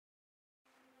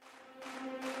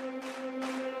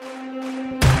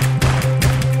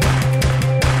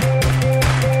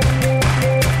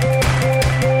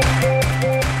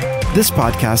This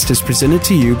podcast is presented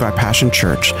to you by Passion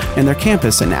Church and their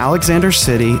campus in Alexander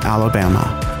City,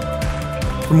 Alabama.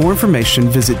 For more information,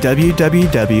 visit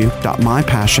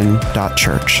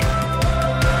www.mypassion.church.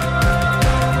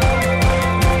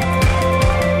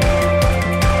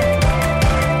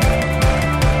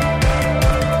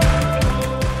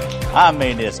 I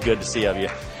mean, it's good to see you.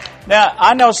 Now,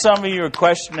 I know some of you are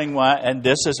questioning why, and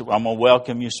I'm going to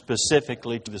welcome you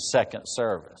specifically to the second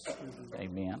service.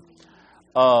 Amen.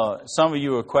 Some of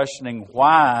you are questioning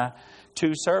why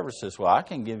 2 services. Well, I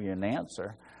can give you an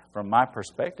answer. From my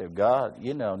perspective, God,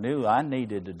 knew I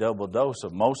needed a double dose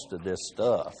of most of this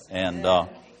stuff. And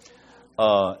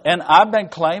I've been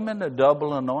claiming a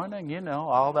double anointing,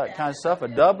 all that kind of stuff, a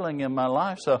doubling in my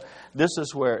life. So this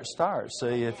is where it starts.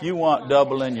 See, if you want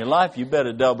double in your life, you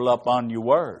better double up on your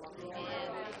word.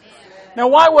 Now,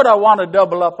 why would I want to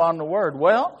double up on the word?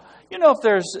 Well,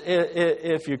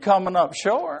 if you're coming up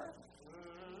short,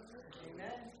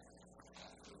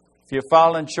 if you're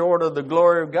falling short of the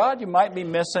glory of God, you might be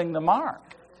missing the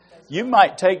mark. You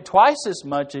might take twice as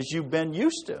much as you've been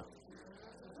used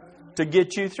to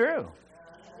get you through.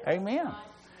 Amen.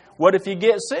 What if you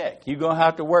get sick? You're going to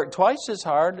have to work twice as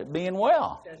hard at being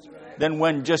well than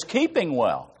when just keeping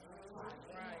well.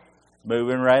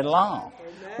 Moving right along.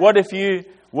 What if you're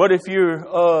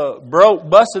broke,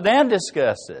 busted, and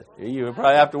disgusted? You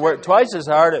probably have to work twice as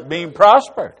hard at being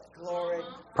prospered.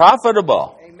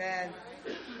 Profitable.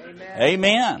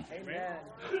 Amen.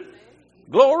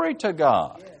 Glory to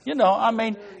God.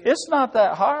 It's not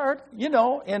that hard.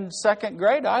 In second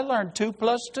grade, I learned 2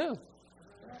 plus 2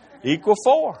 equal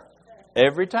 4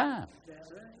 every time.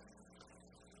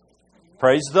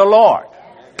 Praise the Lord.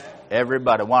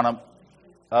 Everybody want to.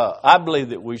 I believe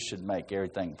that we should make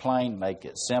everything plain, make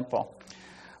it simple.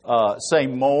 Say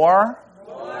more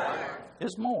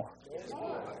is more.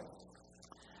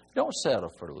 Don't settle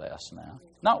for less now.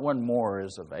 Not when more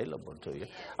is available to you.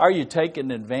 Are you taking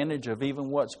advantage of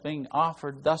even what's being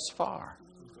offered thus far?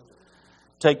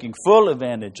 Taking full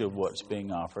advantage of what's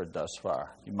being offered thus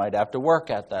far. You might have to work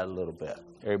at that a little bit.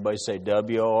 Everybody say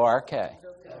W-O-R-K.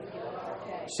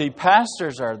 See,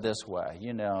 pastors are this way.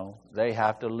 They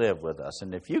have to live with us.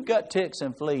 And if you got ticks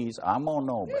and fleas, I'm going to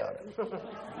know about it.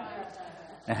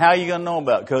 And how are you going to know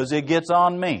about it? Because it gets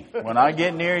on me. When I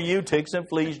get near you, ticks and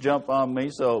fleas jump on me.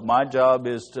 So my job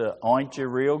is to oint you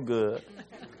real good.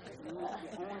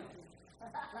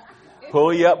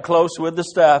 Pull you up close with the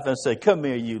staff and say, come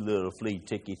here, you little flea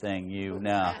ticky thing, you.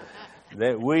 Now,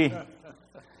 we got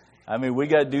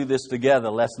to do this together.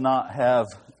 Let's not have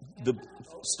the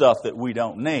stuff that we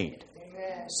don't need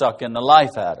sucking the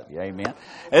life out of you. Amen.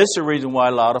 And it's the reason why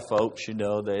a lot of folks,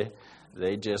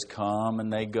 they just come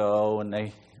and they go and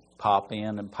they pop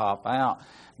in and pop out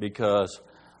because,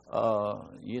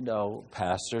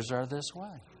 pastors are this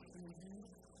way.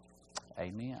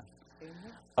 Amen.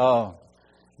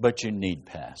 But you need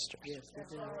pastors. Yes,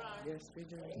 we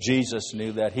do. Jesus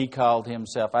knew that. He called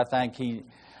himself. I thank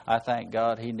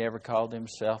God he never called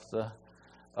himself the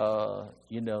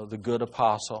good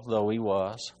apostle, though he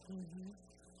was.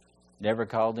 Never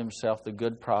called himself the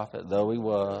good prophet, though he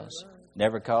was.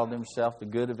 Never called himself the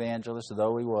good evangelist,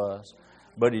 though he was.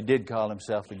 But he did call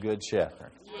himself the good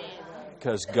shepherd.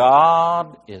 Because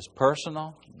God is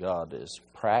personal. God is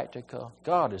practical.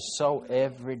 God is so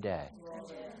everyday.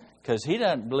 Because he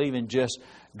doesn't believe in just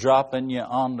dropping you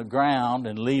on the ground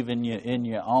and leaving you in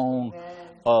your own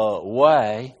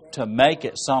way to make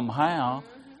it somehow.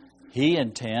 He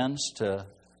intends to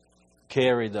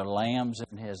carry the lambs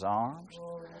in his arms.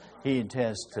 He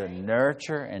intends to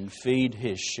nurture and feed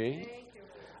his sheep.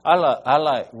 I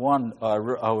like one.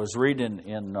 I was reading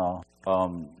in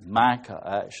Micah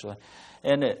actually,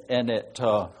 and it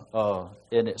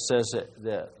says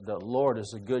that the Lord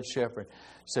is a good shepherd. It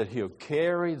said He'll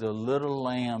carry the little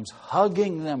lambs,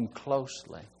 hugging them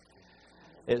closely.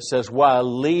 It says while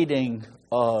leading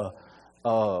the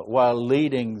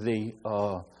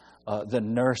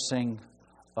nursing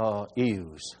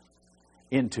ewes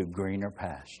into greener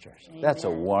pastures. Amen. That's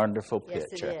a wonderful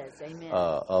picture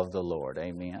of the Lord.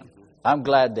 Amen. I'm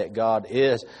glad that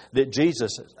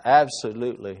Jesus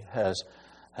absolutely has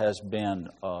been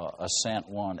a sent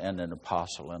one and an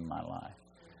apostle in my life.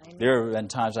 Amen. There have been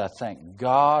times I thank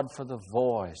God for the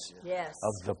voice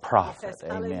of the prophet. Yes.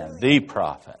 Amen. The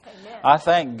prophet. Amen. I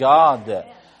thank God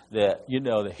that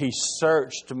He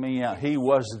searched me out. He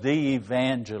was the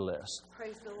evangelist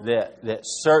that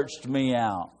searched me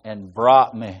out and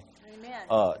brought me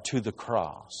to the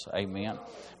cross. Amen.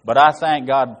 But I thank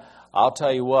God. I'll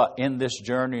tell you what, in this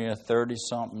journey of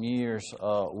 30-something years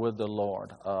with the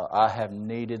Lord, I have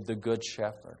needed the Good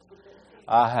Shepherd.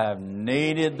 I have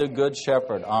needed the Good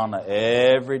Shepherd on an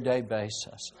everyday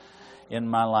basis in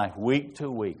my life, week to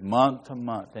week, month to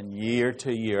month, and year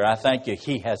to year. I thank you,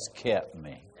 He has kept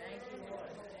me.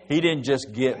 He didn't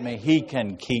just get me, He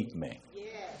can keep me.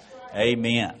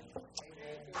 Amen.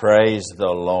 Praise the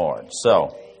Lord.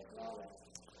 So,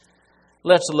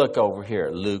 let's look over here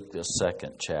at Luke, the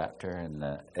 2nd chapter, in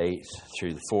the 8th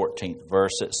through the 14th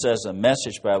verse. It says in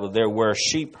Message Bible, there were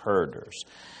sheep herders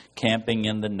camping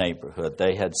in the neighborhood.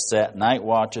 They had set night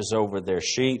watches over their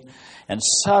sheep, and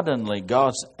suddenly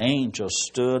God's angel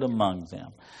stood among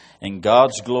them, and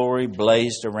God's glory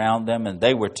blazed around them, and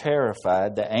they were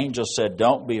terrified. The angel said,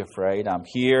 "Don't be afraid. I'm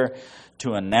here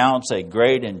to announce a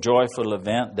great and joyful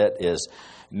event that is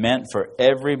meant for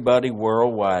everybody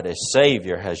worldwide. A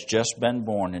Savior has just been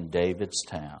born in David's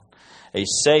town. A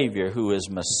Savior who is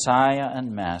Messiah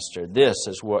and Master. This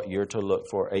is what you're to look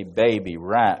for. A baby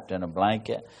wrapped in a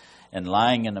blanket and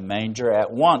lying in a manger."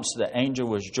 At once the angel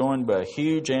was joined by a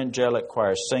huge angelic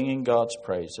choir singing God's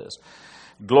praises.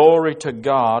 "Glory to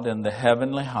God in the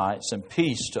heavenly heights, and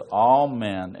peace to all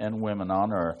men and women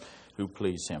on earth who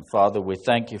please Him." Father, we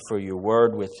thank You for Your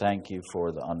word. We thank You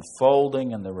for the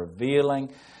unfolding and the revealing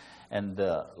and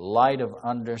the light of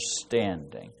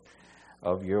understanding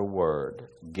of Your word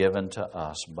given to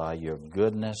us by Your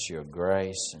goodness, Your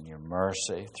grace, and Your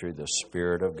mercy through the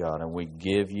Spirit of God. And we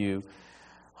give You,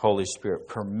 Holy Spirit,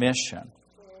 permission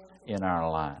in our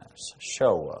lives.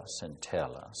 Show us and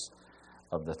tell us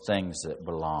of the things that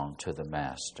belong to the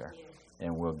Master.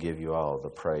 And we'll give You all the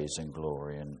praise and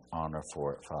glory and honor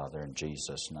for it, Father, in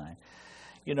Jesus' name.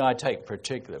 You know, I take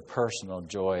particular personal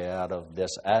joy out of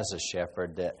this as a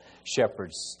shepherd, that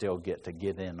shepherds still get to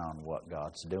get in on what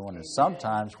God's doing. And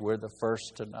sometimes we're the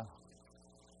first to know.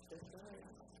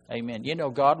 Amen. You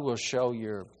know, God will show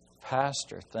your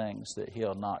pastor things that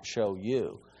He'll not show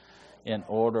you. In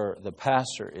order, the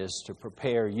pastor is to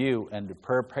prepare you and to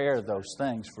prepare those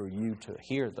things for you to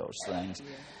hear those things.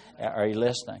 Are you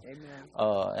listening?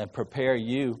 And prepare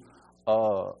you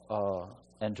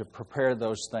and to prepare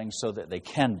those things so that they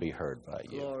can be heard by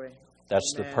you. Glory.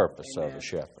 That's Amen. The purpose Amen. Of a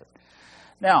shepherd.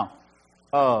 Now,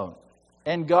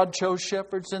 and God chose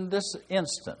shepherds in this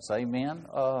instance, amen,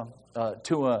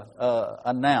 to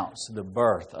announce the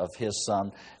birth of His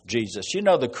Son, Jesus. You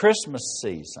know, the Christmas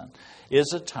season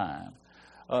is a time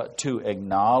to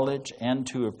acknowledge and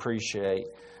to appreciate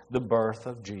the birth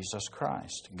of Jesus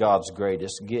Christ, God's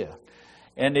greatest gift.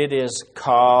 And it is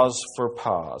cause for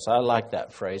pause. I like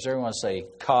that phrase. Everyone say,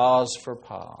 cause for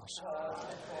pause.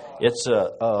 It's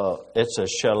a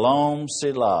shalom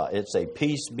selah. It's a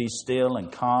peace be still and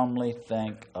calmly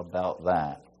think about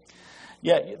that.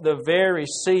 Yet the very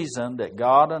season that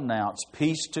God announced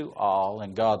peace to all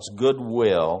and God's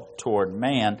goodwill toward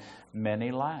man,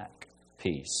 many lack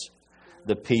peace.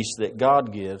 The peace that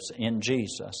God gives in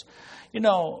Jesus. You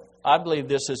know, I believe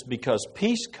this is because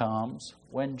peace comes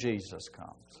when Jesus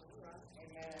comes.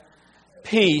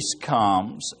 Peace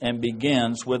comes and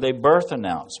begins with a birth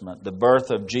announcement. The birth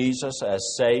of Jesus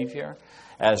as Savior,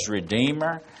 as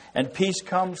Redeemer. And peace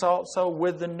comes also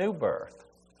with the new birth,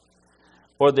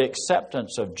 or the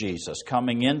acceptance of Jesus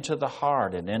coming into the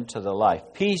heart and into the life.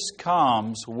 Peace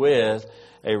comes with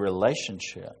a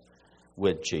relationship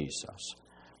with Jesus.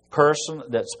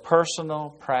 That's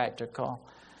personal, practical,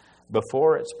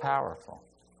 before it's powerful.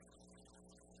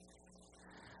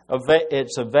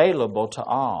 It's available to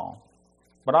all.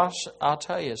 But I'll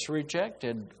tell you, it's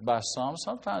rejected by some.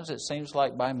 Sometimes it seems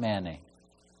like by many.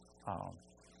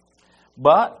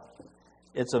 But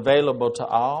it's available to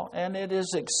all, and it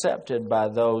is accepted by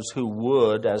those who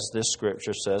would, as this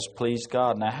scripture says, please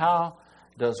God. Now, how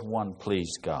does one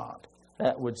please God?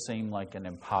 That would seem like an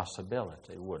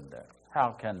impossibility, wouldn't it?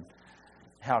 How can,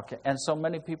 and so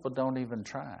many people don't even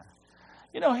try.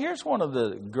 You know, here's one of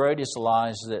the greatest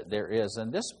lies that there is,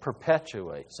 and this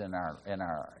perpetuates in our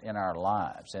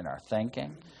lives, in our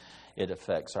thinking. It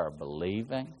affects our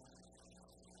believing.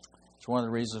 It's one of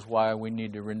the reasons why we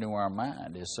need to renew our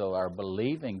mind, is so our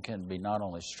believing can be not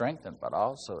only strengthened but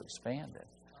also expanded.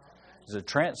 There's a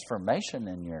transformation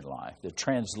in your life, the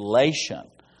translation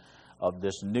of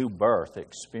this new birth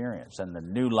experience and the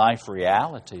new life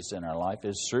realities in our life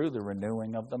is through the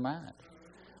renewing of the mind.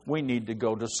 We need to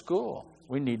go to school.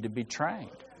 We need to be trained.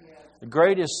 The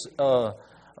greatest,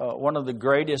 one of the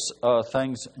greatest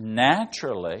things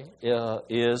naturally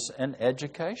is an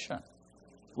education.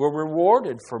 We're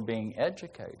rewarded for being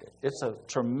educated. It's a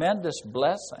tremendous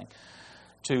blessing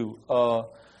to,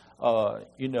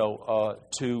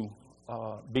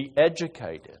 be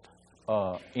educated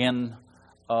in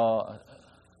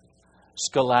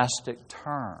scholastic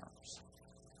terms.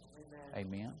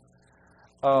 Amen.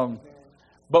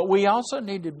 But we also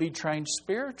need to be trained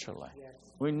spiritually.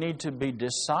 We need to be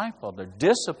discipled or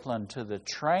disciplined to the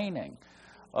training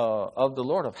of the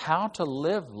Lord of how to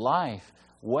live life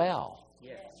well.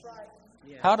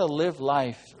 How to live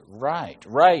life right.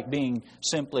 Right being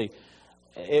simply,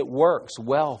 it works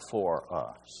well for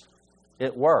us.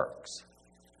 It works.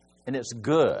 And it's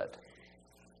good.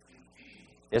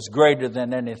 It's greater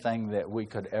than anything that we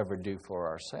could ever do for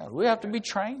ourselves. We have to be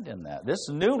trained in that. This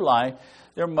new life,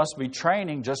 there must be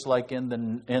training, just like in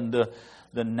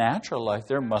the natural life,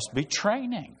 there must be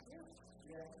training.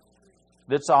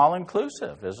 That's all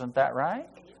inclusive, isn't that right?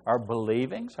 Our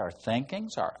believings, our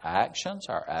thinkings, our actions,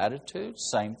 our attitudes,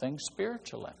 same thing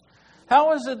spiritually.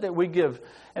 How is it that we give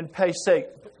and pay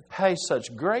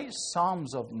such great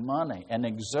sums of money and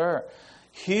exert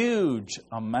huge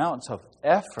amounts of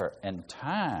effort and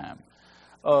time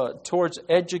towards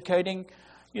educating,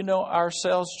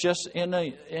 ourselves just in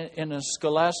a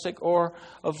scholastic or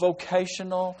a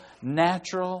vocational,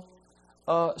 natural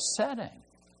setting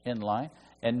in life,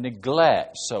 and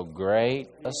neglect so great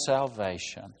a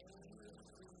salvation?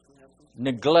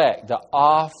 Neglect the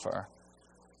offer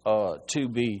to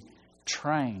be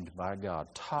trained by God,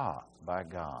 taught by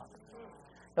God.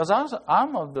 Because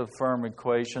I'm of the firm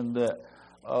equation that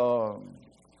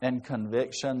and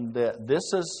conviction that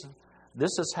this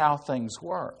is how things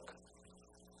work.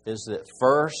 Is that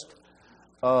first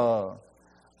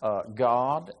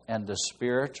God and the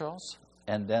spirituals,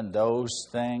 and then those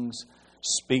things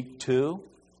speak to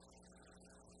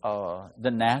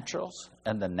the naturals,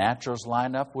 and the naturals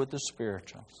line up with the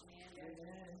spirituals.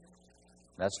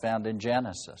 That's found in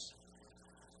Genesis,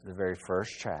 the very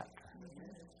first chapter.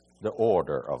 The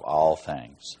order of all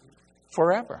things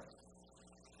forever.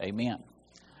 Amen.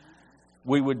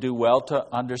 We would do well to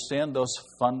understand those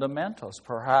fundamentals.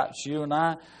 Perhaps you and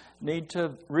I need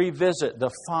to revisit the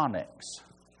phonics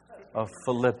of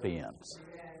Philippians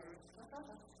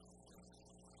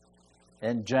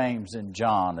and James and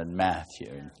John and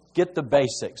Matthew. Get the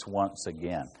basics once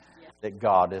again. That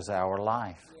God is our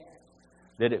life.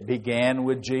 That it began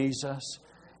with Jesus.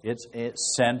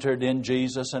 It's centered in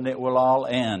Jesus, and it will all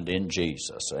end in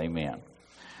Jesus. Amen.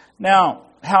 Now,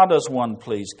 how does one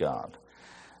please God?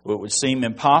 Well, it would seem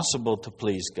impossible to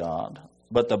please God,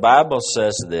 but the Bible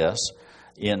says this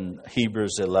in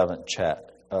Hebrews 11th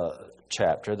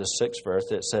chapter, the 6th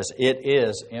verse. It says, it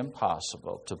is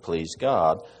impossible to please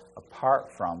God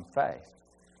apart from faith.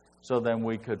 So then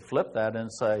we could flip that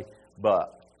and say,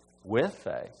 but with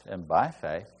faith and by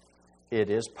faith, it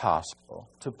is possible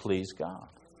to please God.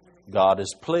 God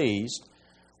is pleased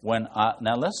when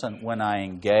I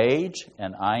engage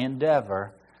and I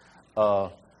endeavor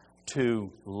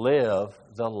to live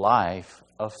the life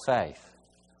of faith.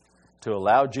 To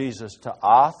allow Jesus to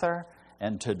author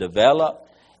and to develop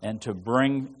and to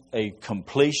bring a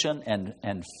completion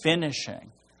and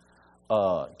finishing,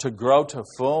 to grow to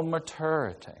full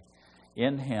maturity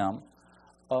in Him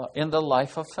in the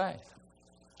life of faith.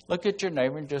 Look at your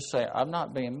neighbor and just say, I'm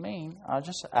not being mean. I'm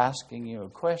just asking you a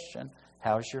question.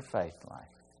 How's your faith life?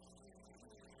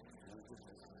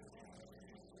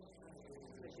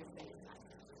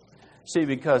 See,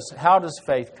 because how does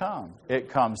faith come? It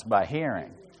comes by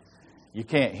hearing. You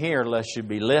can't hear unless you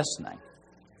be listening.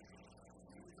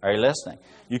 Are you listening?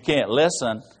 You can't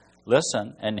listen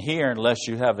and hear unless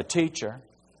you have a teacher.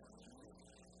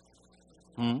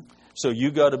 So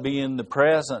you got to be in the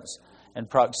presence and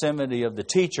proximity of the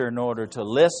teacher in order to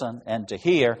listen and to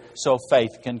hear so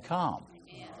faith can come.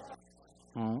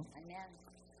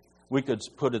 We could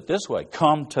put it this way.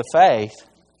 Come to faith.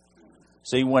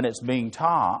 See, when it's being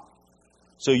taught,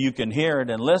 so you can hear it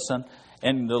and listen,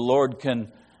 and the Lord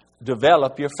can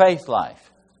develop your faith life.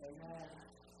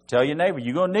 Tell your neighbor,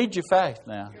 you're going to need your faith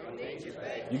now.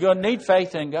 You're going to need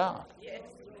faith in God.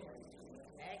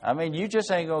 I mean, you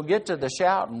just ain't going to get to the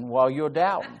shouting while you're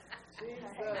doubting.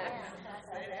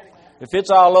 If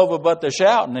it's all over but the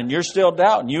shouting and you're still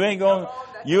doubting, you ain't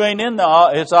in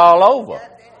the, it's all over.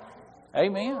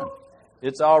 Amen.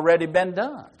 It's already been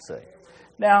done. See.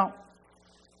 Now,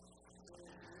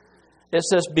 it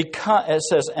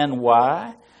says, and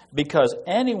why? Because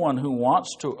anyone who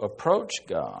wants to approach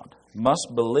God must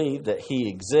believe that He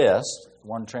exists.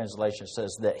 One translation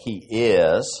says that He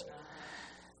is.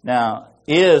 Now,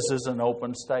 is an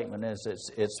open statement.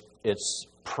 It's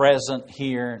present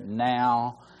here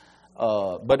now.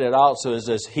 But it also is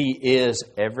this, He is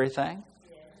everything,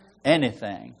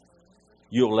 anything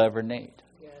you'll ever need.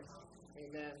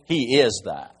 He is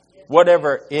that.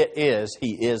 Whatever it is,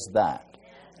 He is that.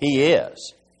 He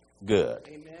is good.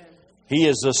 He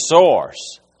is the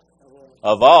source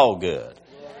of all good.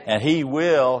 And He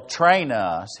will train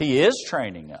us. He is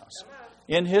training us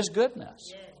in His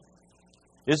goodness?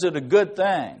 Is it a good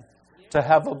thing to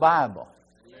have a Bible?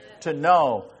 To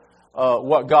know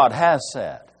what God has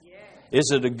said?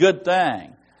 Is it a good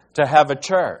thing to have a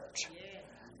church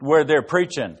where they're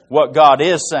preaching what God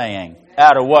is saying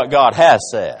out of what God has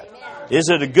said? Is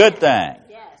it a good thing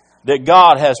that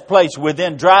God has placed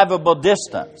within drivable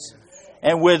distance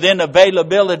and within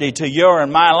availability to your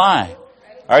and my life?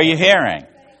 Are you hearing?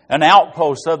 An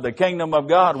outpost of the kingdom of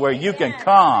God where you can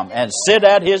come and sit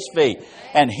at His feet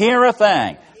and hear a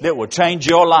thing that will change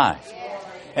your life.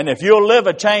 And if you'll live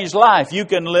a changed life, you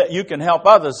can help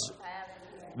others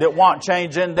that want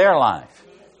change in their life.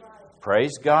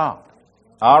 Praise God.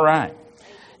 All right.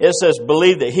 It says,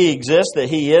 believe that He exists, that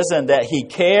He is, and that He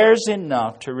cares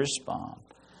enough to respond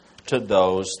to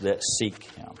those that seek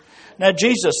Him. Now,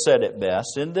 Jesus said it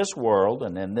best. In this world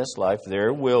and in this life,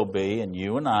 there will be, and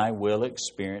you and I will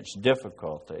experience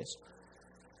difficulties.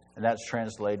 And that's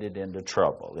translated into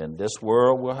trouble. In this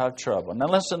world, we'll have trouble. Now,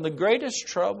 listen, the greatest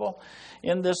trouble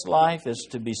in this life is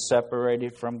to be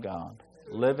separated from God.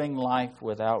 Living life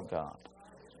without God.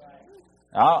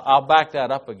 I'll back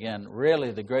that up again.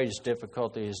 Really, the greatest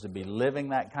difficulty is to be living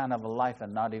that kind of a life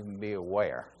and not even be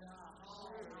aware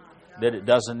that it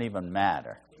doesn't even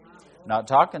matter. Not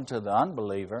talking to the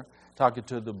unbeliever, talking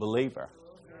to the believer.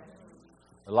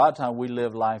 A lot of times we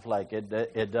live life like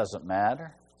it doesn't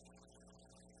matter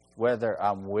whether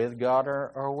I'm with God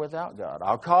or without God.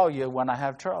 I'll call you when I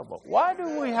have trouble. Why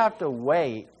do we have to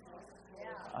wait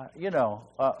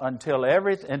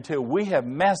until we have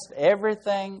messed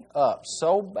everything up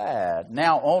so bad?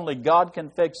 Now only God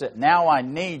can fix it. Now I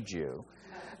need you.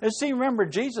 And see, remember,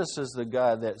 Jesus is the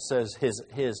guy that says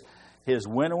his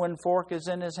winnowing fork is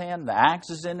in His hand, the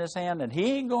axe is in His hand, and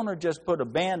He ain't going to just put a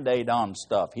Band-Aid on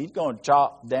stuff. He's going to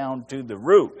chop down to the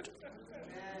root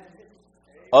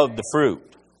of the fruit.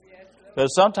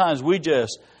 Because sometimes we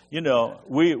just,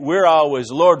 we're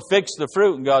always, Lord, fix the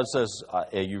fruit. And God says,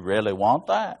 you really want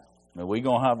that? And we're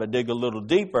going to have to dig a little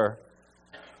deeper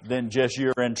than just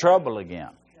you're in trouble again.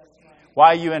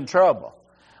 Why are you in trouble?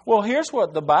 Well, here's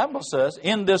what the Bible says.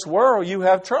 In this world, you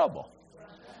have trouble.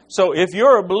 So if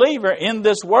you're a believer in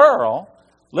this world,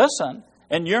 listen,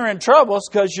 and you're in trouble, it's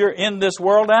because you're in this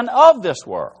world and of this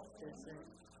world.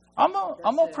 I'm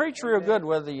going to preach real good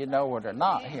whether you know it or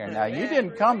not here. Now, you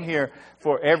didn't come here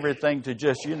for everything to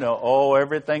just,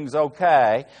 everything's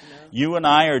okay. You and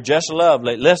I are just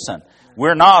lovely. Listen,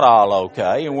 we're not all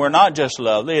okay, and we're not just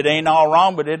lovely. It ain't all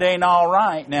wrong, but it ain't all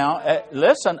right. Now,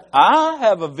 listen, I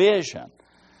have a vision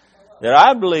that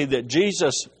I believe that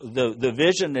Jesus, the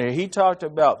vision that He talked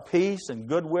about peace and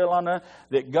goodwill on earth,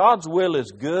 that God's will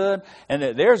is good, and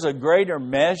that there's a greater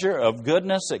measure of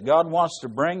goodness that God wants to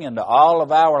bring into all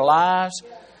of our lives.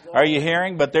 Are you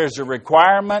hearing? But there's a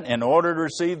requirement in order to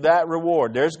receive that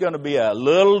reward. There's going to be a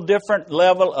little different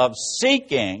level of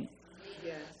seeking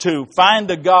to find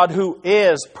the God who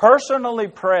is personally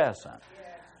present.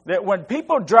 That when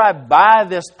people drive by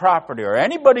this property or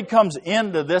anybody comes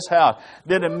into this house,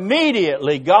 that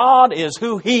immediately God is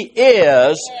who He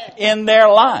is in their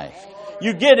life.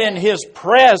 You get in His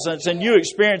presence and you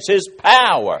experience His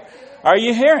power. Are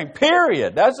you hearing?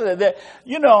 Period. I'm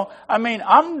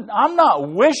not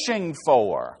wishing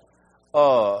for,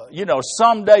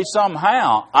 someday,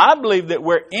 somehow. I believe that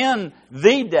we're in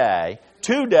the day.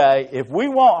 Today, if we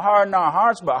won't harden our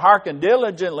hearts but hearken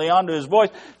diligently unto His voice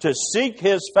to seek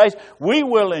His face, we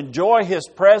will enjoy His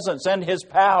presence and His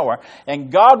power.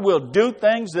 And God will do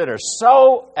things that are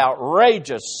so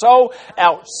outrageous, so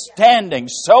outstanding,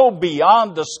 so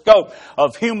beyond the scope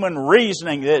of human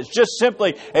reasoning that it's just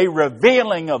simply a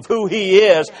revealing of who He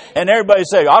is. And everybody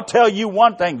say, I'll tell you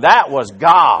one thing, that was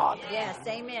God. Yes,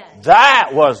 amen.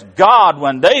 That was God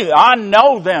I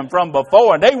know them from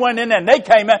before. And they went in and they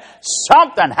came in.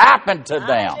 Something happened to them.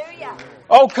 Hallelujah.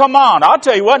 Oh, come on. I'll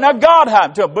tell you what. Now, God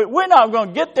happened to them. But we're not going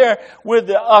to get there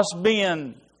with us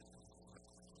being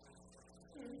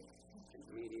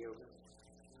mediocre.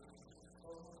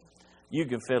 You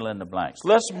can fill in the blanks.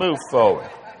 Let's move forward.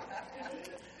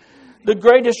 The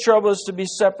greatest trouble is to be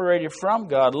separated from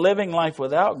God, living life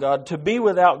without God. To be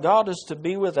without God is to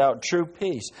be without true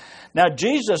peace. Now,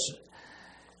 Jesus,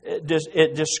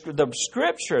 the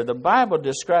Scripture, the Bible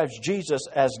describes Jesus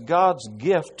as God's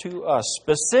gift to us,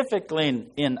 specifically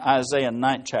in Isaiah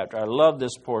 9th chapter. I love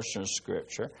this portion of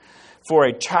Scripture. For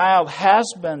a child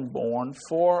has been born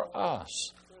for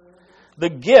us. The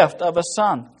gift of a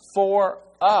son for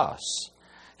us.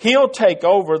 He'll take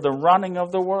over the running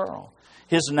of the world.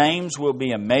 His names will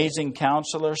be Amazing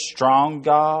Counselor, Strong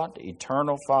God,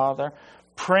 Eternal Father,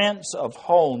 Prince of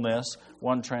Wholeness,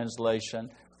 one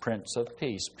translation, Prince of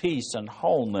Peace. Peace and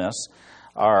wholeness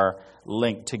are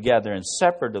linked together and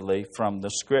separately from the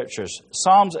Scriptures.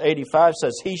 Psalms 85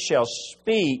 says, He shall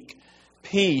speak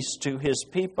peace to His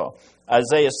people.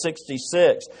 Isaiah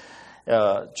 66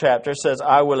 chapter says,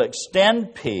 I will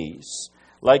extend peace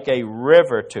like a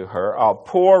river to her. I'll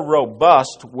pour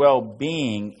robust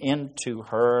well-being into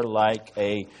her like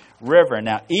a river.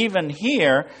 Now, even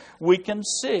here, we can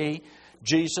see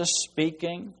Jesus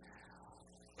speaking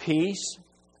peace,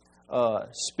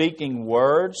 speaking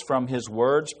words from His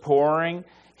words, pouring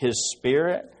His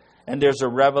Spirit, and there's a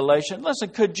revelation. Listen,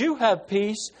 could you have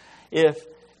peace if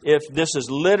this is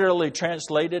literally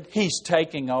translated, He's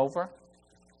taking over?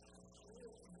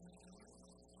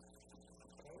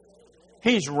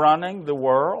 He's running the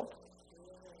world.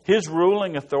 His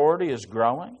ruling authority is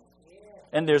growing.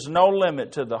 And there's no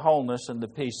limit to the wholeness and the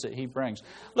peace that He brings.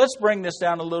 Let's bring this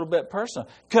down a little bit personal.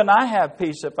 Can I have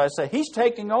peace if I say, He's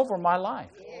taking over my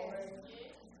life?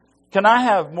 Can I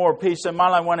have more peace in my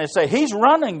life when I say, He's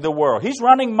running the world? He's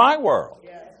running my world.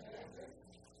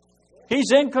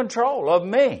 He's in control of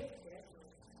me.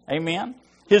 Amen?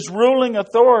 His ruling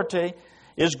authority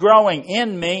is growing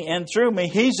in me and through me.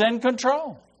 He's in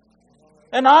control.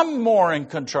 And I'm more in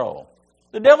control.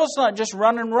 The devil's not just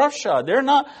running roughshod.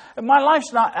 My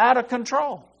life's not out of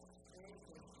control.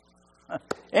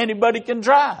 Anybody can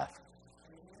drive.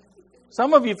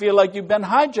 Some of you feel like you've been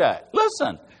hijacked.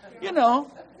 Listen,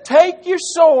 take your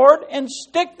sword and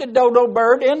stick the dodo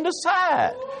bird in the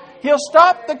side. He'll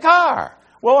stop the car.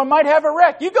 Well, I might have a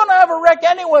wreck. You're going to have a wreck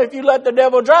anyway if you let the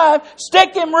devil drive.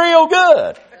 Stick him real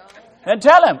good. And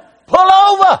tell him, pull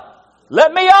over.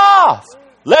 Let me off.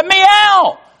 Let me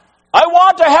out. I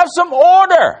want to have some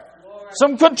order,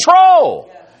 some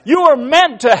control. You are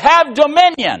meant to have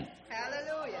dominion.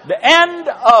 The end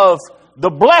of the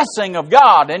blessing of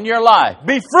God in your life.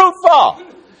 Be fruitful.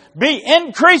 Be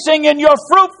increasing in your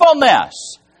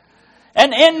fruitfulness.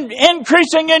 And in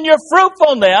increasing in your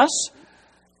fruitfulness,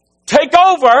 take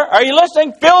over, are you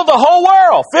listening? Fill the whole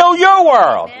world. Fill your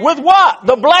world. With what?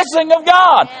 The blessing of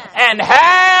God. And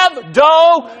have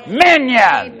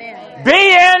dominion. Amen.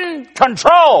 Be in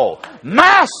control.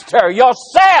 Master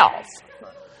yourself.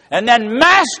 And then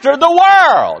master the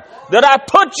world that I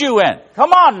put you in.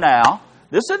 Come on now.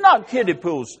 This is not kiddie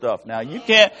pool stuff now.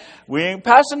 We ain't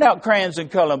passing out crayons and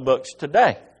coloring books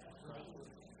today.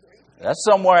 That's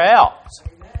somewhere else.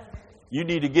 You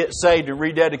need to get saved to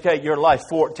rededicate your life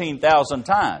 14,000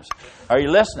 times. Are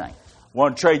you listening?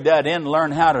 Want to trade that in,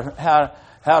 learn how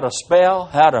to spell,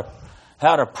 how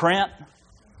to print,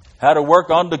 how to work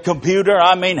on the computer.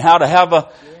 How to have a...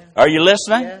 Are you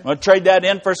listening? Yeah. Want to trade that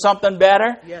in for something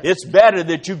better? Yeah. It's better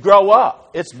that you grow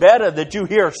up. It's better that you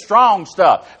hear strong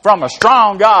stuff from a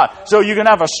strong God so you can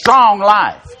have a strong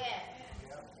life.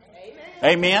 Yeah.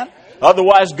 Amen?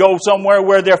 Otherwise, go somewhere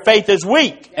where their faith is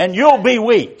weak and you'll be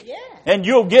weak. Yeah. And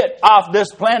you'll get off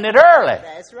this planet early.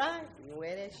 That's right.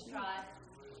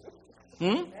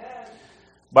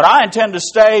 But I intend to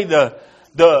stay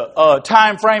the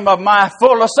time frame of my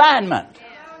full assignment.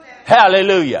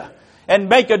 Hallelujah. And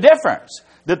make a difference.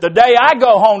 That the day I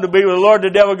go home to be with the Lord, the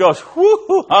devil goes,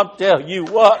 whoo, I'll tell you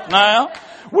what now.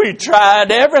 We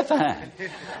tried everything.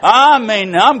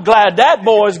 I'm glad that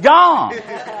boy's gone.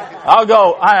 I'll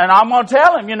go, and I'm going to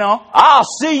tell him, I'll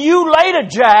see you later,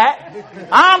 Jack.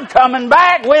 I'm coming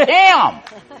back with him.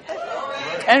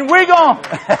 And we're going,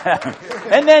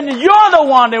 and then you're the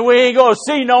one that we ain't going to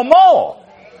see no more.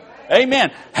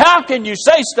 Amen. How can you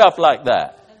say stuff like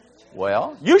that?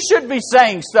 Well, you should be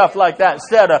saying stuff like that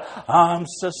instead of, I'm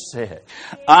so sick,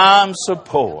 I'm so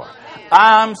poor,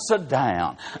 I'm so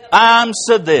down, I'm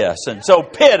so this, and so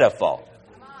pitiful.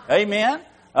 Amen?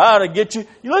 I ought to get you.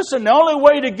 Listen, the only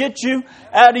way to get you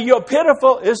out of your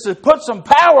pitiful is to put some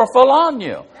powerful on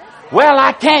you. Well,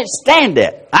 I can't stand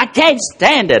it. I can't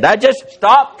stand it. I just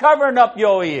stop covering up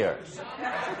your ears.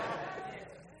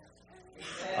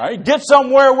 All right, get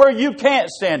somewhere where you can't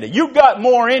stand it. You've got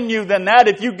more in you than that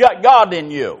if you've got God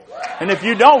in you. And if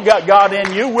you don't got God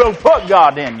in you, we'll put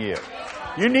God in you.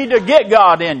 You need to get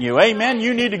God in you. Amen.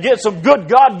 You need to get some good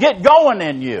God get going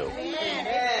in you.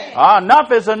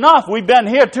 Enough is enough. We've been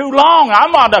here too long.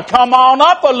 I'm going to come on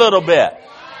up a little bit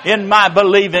in my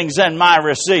believings and my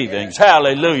receivings.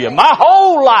 Hallelujah. My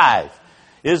whole life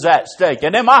is at stake.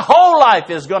 And then my whole life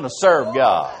is going to serve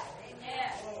God.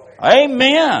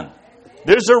 Amen.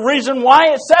 There's a reason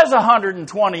why it says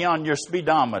 120 on your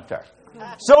speedometer.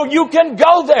 So you can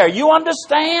go there. You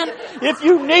understand? If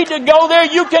you need to go there,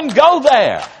 you can go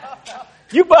there.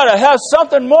 You better have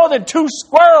something more than 2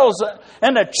 squirrels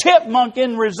and a chipmunk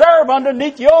in reserve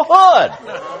underneath your hood.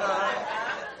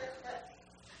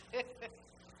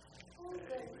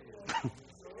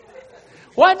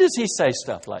 Why does he say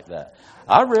stuff like that?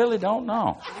 I really don't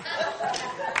know.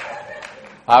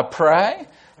 I pray.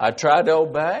 I try to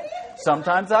obey.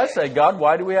 Sometimes I say, God,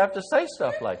 why do we have to say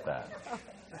stuff like that?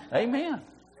 Amen.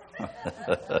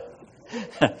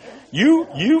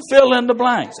 You fill in the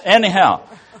blanks. Anyhow,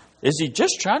 is he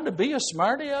just trying to be a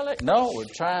smarty aleck? No, we're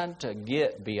trying to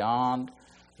get beyond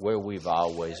where we've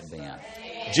always been.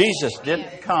 Jesus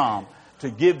didn't come to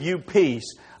give you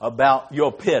peace about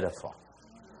your pitiful.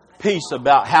 Peace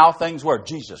about how things were.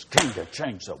 Jesus came to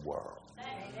change the world.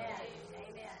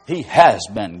 He has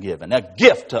been given a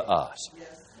gift to us.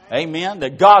 Amen.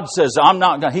 That God says, I'm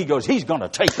not going to, He goes, He's going to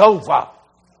take over.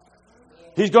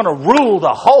 He's going to rule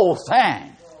the whole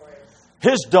thing.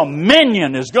 His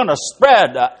dominion is going to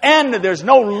spread, and there's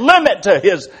no limit to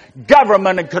His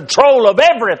government and control of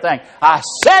everything. I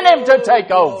sent Him to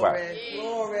take over.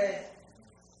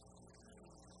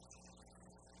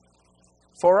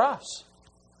 For us.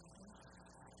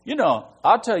 You know,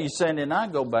 I'll tell you, Sandy and I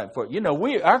go back for it. You know,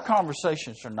 our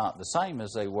conversations are not the same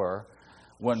as they were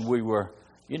when we were,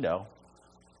 you know,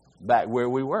 back where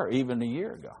we were, even a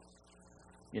year ago.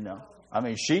 You know, I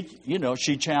mean, she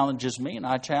challenges me and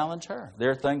I challenge her.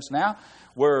 There are things now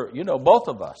where, you know, both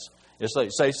of us, it's like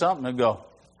say something and go,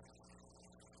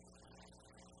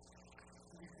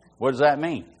 what does that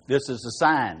mean? This is the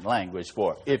sign language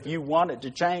for it. If you want it to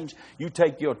change, you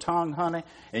take your tongue, honey,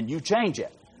 and you change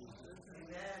it.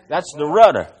 That's the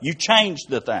rudder. You change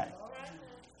the thing.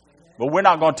 But we're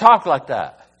not going to talk like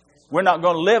that. We're not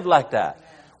going to live like that.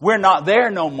 We're not there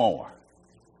no more.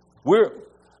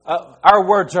 Our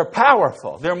words are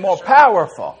powerful. They're more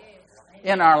powerful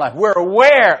in our life. We're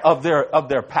aware of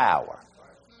their power.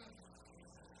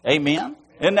 Amen.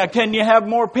 And now, can you have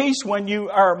more peace when you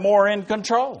are more in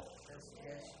control?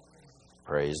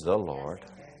 Praise the Lord.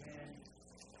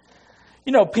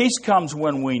 You know, peace comes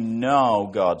when we know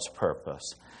God's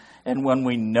purpose. And when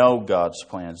we know God's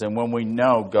plans, and when we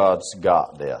know God's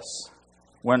got this.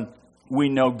 When we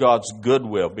know God's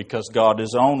goodwill, because God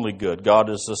is only good. God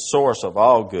is the source of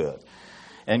all good.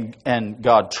 And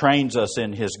God trains us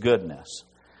in His goodness.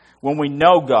 When we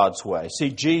know God's way,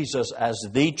 see Jesus as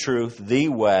the truth, the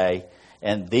way,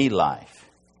 and the life.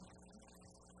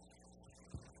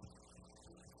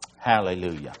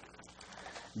 Hallelujah.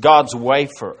 God's way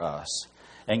for us,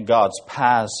 and God's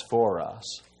paths for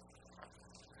us.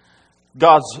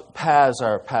 God's paths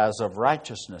are paths of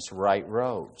righteousness, right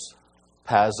roads.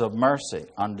 Paths of mercy,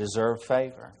 undeserved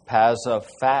favor. Paths of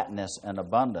fatness and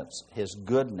abundance, His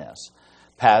goodness.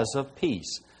 Paths of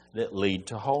peace that lead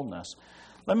to wholeness.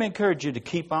 Let me encourage you to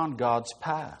keep on God's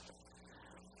path.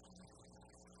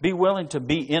 Be willing to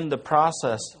be in the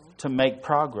process to make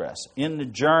progress. In the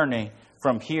journey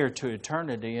from here to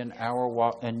eternity in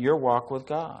your walk with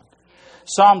God.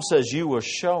 Psalm says, you will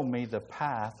show me the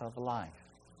path of life.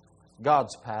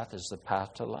 God's path is the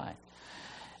path to life.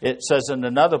 It says in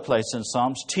another place in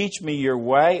Psalms, teach me your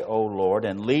way, O Lord,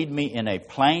 and lead me in a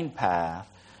plain path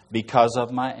because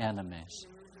of my enemies.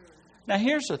 Now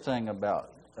here's the thing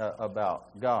about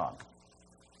God.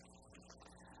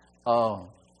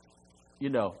 You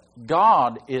know,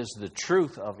 God is the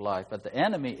truth of life, but the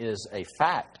enemy is a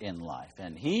fact in life.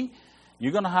 And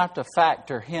you're going to have to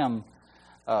factor him.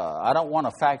 I don't want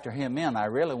to factor him in. I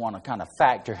really want to kind of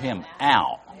factor him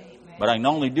out. But I can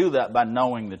only do that by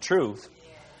knowing the truth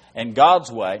and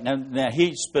God's way. Now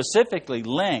he specifically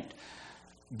linked,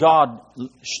 God,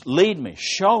 lead me,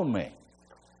 show me,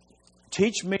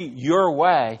 teach me your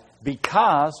way,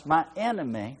 because my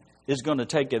enemy is going to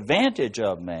take advantage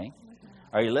of me.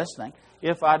 Are you listening?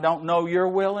 If I don't know your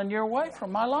will and your way for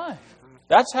my life.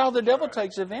 That's how the devil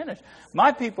takes advantage.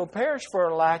 My people perish for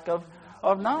a lack of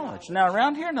knowledge. Now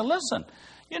around here, now listen,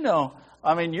 you know,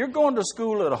 I mean, you're going to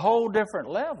school at a whole different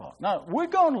level. Now, we're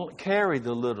going to carry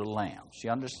the little lambs,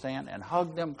 you understand, and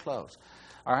hug them close.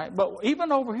 All right? But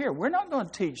even over here, we're not going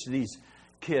to teach these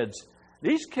kids.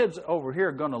 These kids over here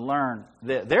are going to learn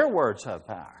that their words have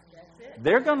power.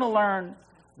 They're going to learn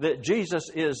that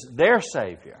Jesus is their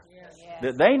Savior.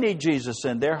 That they need Jesus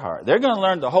in their heart. They're going to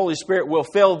learn the Holy Spirit will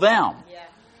fill them.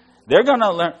 They're going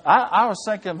to learn. I was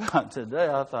thinking about today.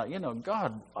 I thought, you know,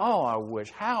 God, I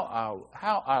wish, how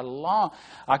I long.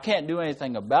 I can't do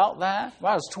anything about that.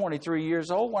 Well, I was 23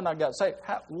 years old when I got saved.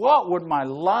 What would my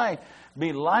life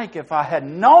be like if I had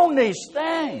known these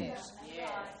things?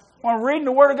 When I'm reading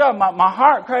the Word of God, my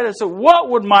heart cried and said, what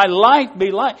would my life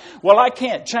be like? Well, I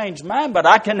can't change mine, but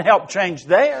I can help change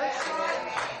theirs.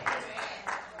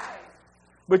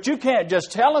 But you can't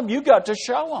just tell them. You got to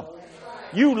show them.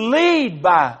 You lead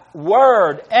by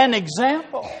word and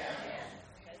example.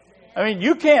 I mean,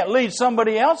 you can't lead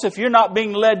somebody else if you're not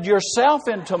being led yourself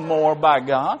into more by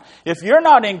God. If you're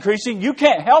not increasing, you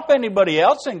can't help anybody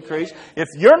else increase. If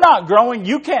you're not growing,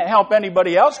 you can't help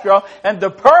anybody else grow. And the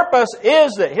purpose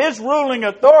is that His ruling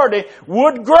authority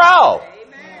would grow.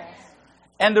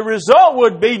 And the result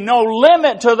would be no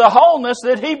limit to the wholeness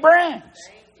that He brings.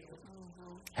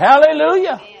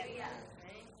 Hallelujah.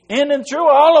 In and through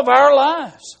all of our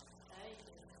lives.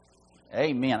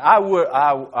 Amen.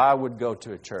 I would go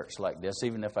to a church like this,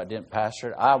 even if I didn't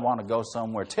pastor it. I want to go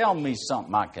somewhere. Tell me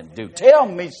something I can do. Tell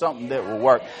me something that will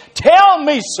work. Tell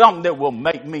me something that will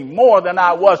make me more than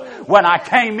I was when I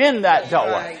came in that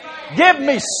door. Give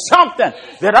me something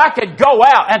that I could go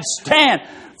out and stand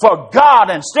for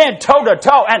God and stand toe to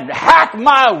toe and hack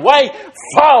my way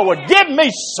forward. Give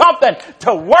me something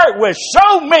to work with.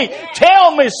 Show me,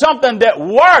 tell me something that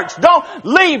works. Don't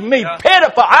leave me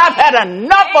pitiful. I've had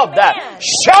enough of that.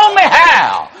 Show me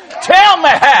how. Tell me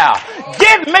how.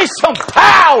 Give me some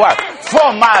power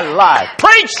for my life.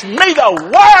 Preach me the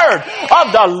word of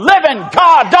the living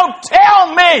God. Don't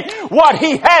tell me what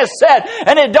He has said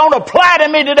and it don't apply to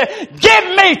me today. Give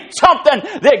me something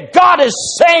that God is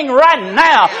saying right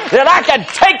now that I can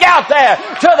take out there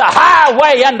to the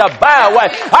highway and the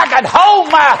byway. I can hold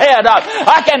my head up.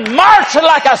 I can march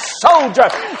like a soldier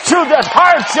through the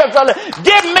hardships of life.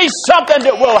 Give me something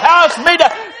that will help me to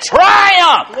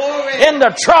triumph in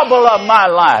the trouble of my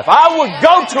life. I would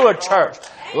go to a church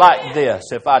like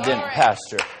this if I didn't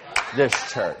pastor this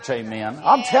church. Amen.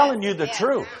 I'm telling you the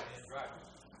truth.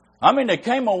 I mean, there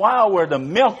came a while where the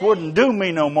milk wouldn't do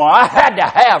me no more. I had to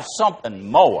have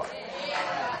something more.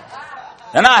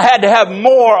 And I had to have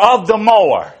more of the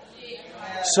more.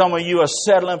 Some of you are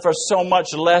settling for so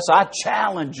much less. I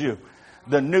challenge you.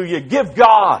 The new year, give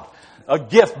God a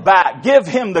gift back. Give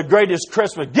Him the greatest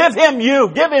Christmas. Give Him you.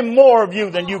 Give Him more of you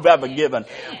than you've ever given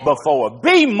before.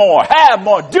 Be more. Have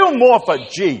more. Do more for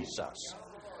Jesus.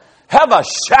 Have a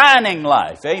shining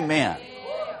life. Amen.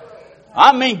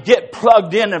 I mean, get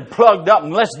plugged in and plugged up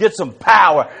and let's get some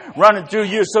power running through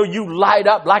you so you light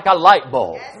up like a light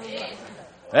bulb.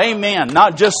 Amen.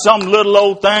 Not just some little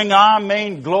old thing. I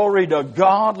mean, glory to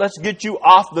God. Let's get you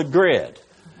off the grid.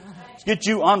 Get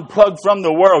you unplugged from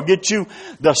the world. Get you,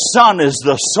 the sun is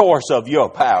the source of your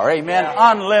power. Amen.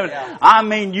 Unlimited. I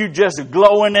mean, you just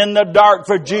glowing in the dark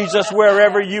for Jesus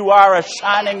wherever you are, a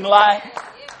shining light.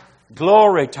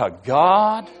 Glory to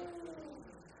God.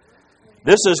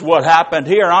 This is what happened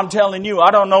here. I'm telling you, I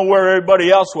don't know where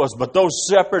everybody else was, but those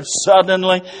shepherds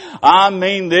suddenly, I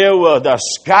mean, the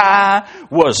sky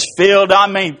was filled. I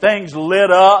mean, things lit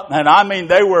up, and I mean,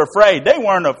 they were afraid. They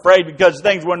weren't afraid because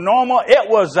things were normal. It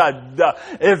was the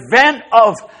event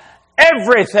of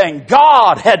everything.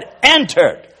 God had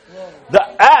entered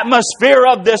the atmosphere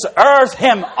of this earth,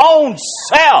 Him own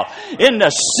self, in the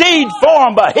seed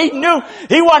form. But He knew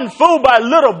He wasn't fooled by a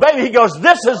little baby. He goes,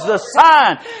 this is the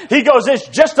sign. He goes, it's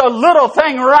just a little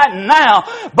thing right now,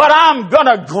 but I'm going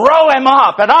to grow him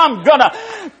up, and I'm going to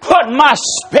put my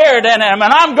spirit in him,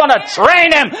 and I'm going to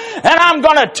train him, and I'm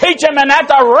going to teach him, and at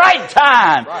the right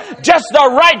time, just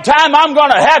the right time, I'm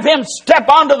going to have him step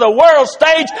onto the world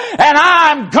stage, and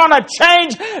I'm going to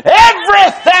change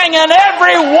everything and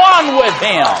everyone with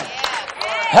him.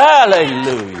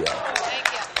 Hallelujah.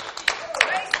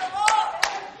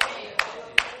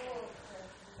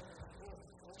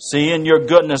 See, in your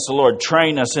goodness, Lord,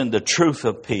 train us in the truth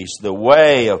of peace, the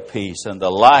way of peace, and the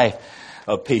life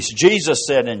of peace. Jesus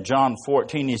said in John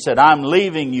 14, He said, I'm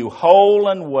leaving you whole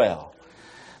and well.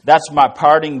 That's my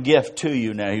parting gift to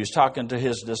you now. He was talking to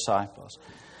His disciples.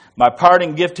 My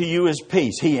parting gift to you is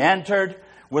peace. He entered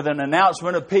with an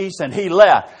announcement of peace, and He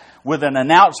left with an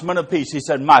announcement of peace. He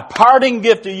said, my parting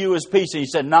gift to you is peace. And He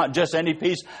said, not just any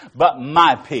peace, but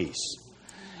my peace.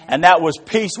 And that was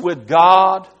peace with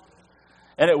God.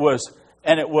 And it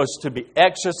was to be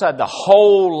exercised, the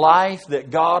whole life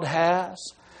that God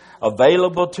has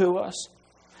available to us.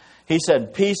 He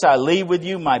said, peace I leave with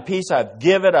you, my peace I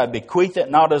give it, I bequeath it,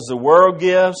 not as the world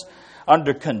gives,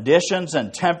 under conditions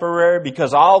and temporary,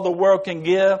 because all the world can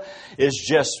give is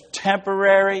just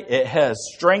temporary. It has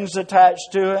strings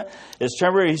attached to it. It's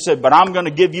temporary. He said, but I'm going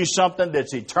to give you something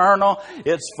that's eternal.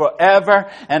 It's forever.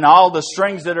 And all the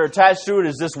strings that are attached to it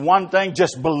is this one thing.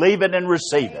 Just believe it and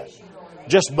receive it.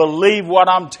 Just believe what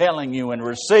I'm telling you and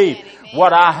receive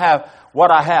what I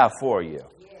have for you.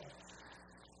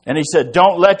 And He said,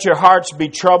 don't let your hearts be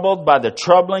troubled by the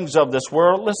troublings of this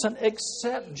world. Listen,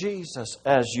 accept Jesus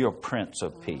as your Prince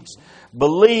of Peace.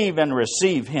 Believe and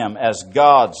receive Him as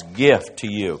God's gift to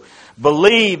you.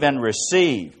 Believe and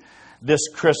receive this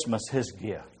Christmas His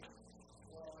gift.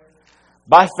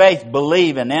 By faith,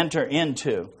 believe and enter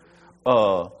into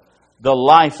the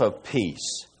life of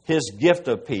peace, His gift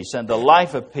of peace, and the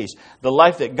life of peace, the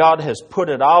life that God has put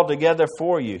it all together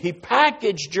for you. He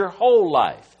packaged your whole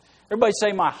life. Everybody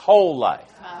say, my whole life.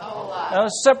 My whole life. Now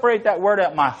let's separate that word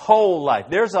out, my whole life.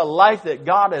 There's a life that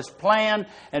God has planned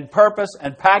and purposed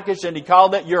and packaged, and He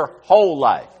called it your whole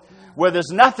life, where there's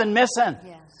nothing missing.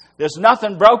 Yes. There's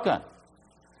nothing broken.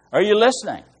 Are you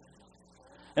listening?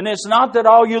 And it's not that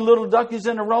all you little duckies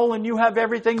in a row and you have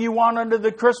everything you want under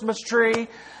the Christmas tree,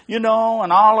 and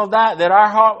all of that our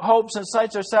hopes and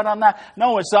sights are set on that.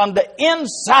 No, it's on the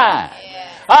inside.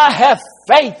 Yes. I have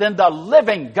faith in the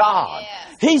living God. Yes.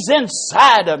 He's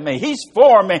inside of me. He's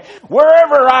for me.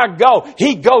 Wherever I go,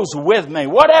 He goes with me.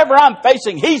 Whatever I'm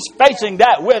facing, He's facing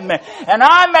that with me. And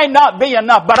I may not be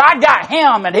enough, but I got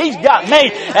Him and He's got me.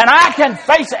 And I can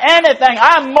face anything.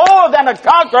 I'm more than a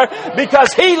conqueror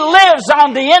because He lives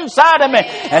on the inside of me.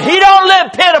 And He don't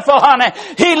live pitiful, honey.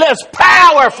 He lives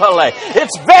powerfully.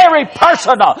 It's very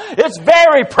personal. It's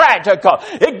very practical.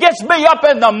 It gets me up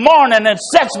in the morning and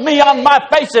sets me on my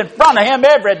face in front of Him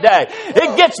every day.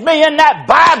 It gets me in that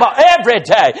Bible every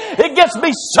day. It gets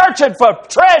me searching for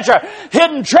treasure,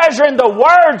 hidden treasure in the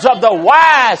words of the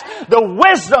wise, the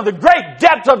wisdom, the great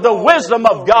depth of the wisdom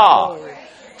of God.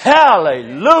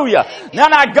 Hallelujah.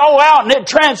 Then I go out and it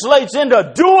translates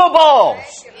into doables.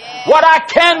 What I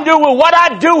can do with what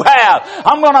I do have.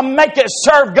 I'm going to make it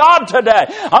serve God today.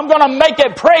 I'm going to make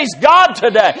it praise God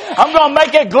today. I'm going to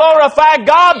make it glorify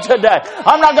God today.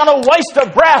 I'm not going to waste a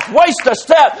breath, waste a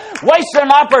step, waste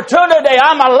an opportunity.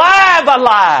 I'm alive.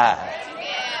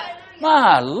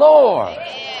 My Lord.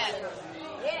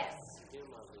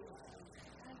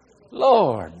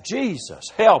 Lord Jesus,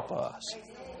 help us.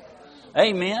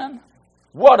 Amen.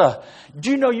 Do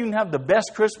you know you can have the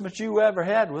best Christmas you ever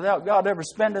had without God ever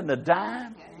spending a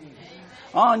dime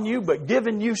on you, but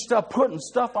giving you stuff, putting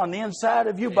stuff on the inside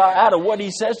of you out of what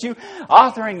He says to you,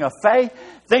 authoring a faith,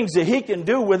 things that He can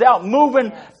do without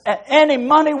moving any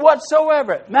money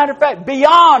whatsoever. Matter of fact,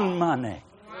 beyond money.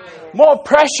 More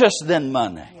precious than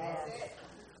money.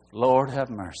 Lord have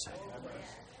mercy.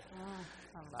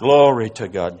 Glory to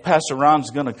God. Pastor Ron's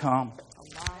going to come.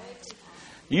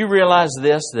 You realize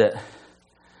this, that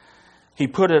He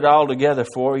put it all together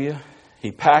for you.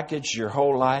 He packaged your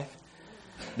whole life.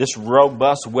 This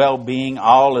robust well-being,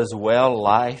 all is well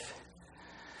life.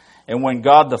 And when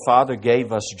God the Father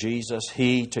gave us Jesus,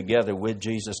 He, together with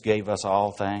Jesus, gave us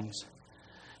all things.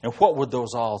 And what would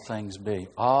those all things be?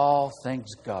 All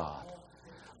things God.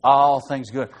 All things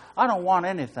good. I don't want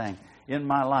anything in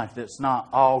my life that's not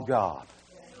all God.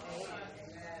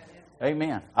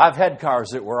 Amen. I've had cars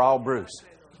that were all Bruce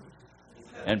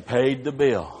and paid the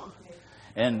bill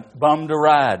and bummed a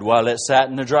ride while it sat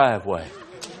in the driveway.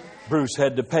 Bruce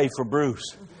had to pay for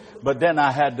Bruce. But then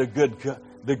I had the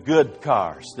good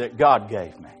cars that God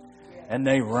gave me. And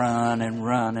they run and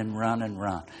run and run and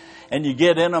run. And you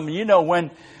get in them,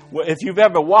 if you've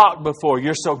ever walked before,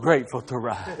 you're so grateful to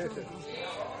ride.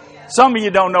 Some of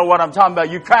you don't know what I'm talking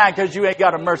about. You're crying because you ain't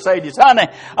got a Mercedes. Honey,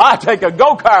 I take a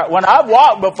go-kart when I've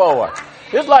walked before.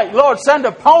 It's like, Lord, send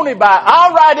a pony by.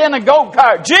 I'll ride in a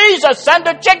go-kart. Jesus, send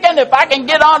a chicken if I can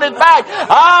get on his back.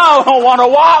 I don't want to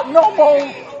walk no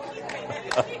more.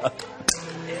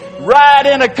 Ride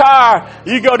in a car.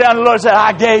 You go down to the Lord and say,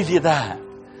 I gave you that.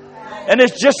 And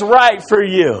it's just right for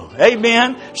you.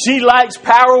 Amen. She likes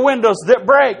power windows that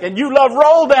break. And you love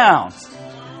roll downs.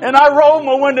 And I roll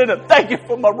my window and thank you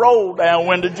for my roll down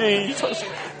window, Jesus.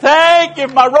 Thank you.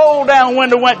 My roll down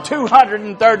window went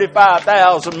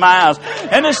 235,000 miles.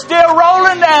 And it's still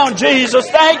rolling down, Jesus.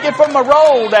 Thank you for my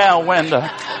roll down window.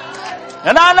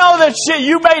 And I know that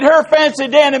you made her fancy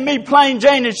Dan and me plain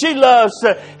Jane, and she loves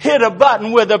to hit a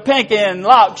button with a pinky and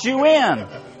locks you in.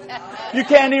 You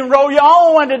can't even roll your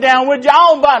own window down with your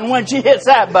own button when she hits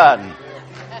that button.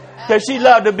 Because she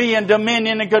loved to be in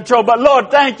dominion and control. But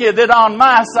Lord, thank you that on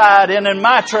my side and in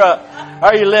my truck,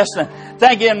 are you listening?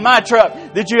 Thank you in my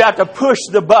truck that you have to push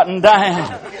the button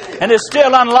down. And it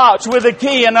still unlocks with a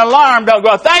key and an alarm don't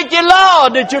go. Thank you,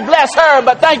 Lord, that you bless her.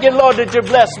 But thank you, Lord, that you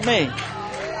bless me.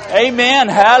 Amen.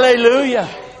 Hallelujah.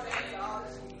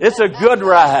 It's a good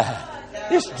ride.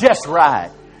 It's just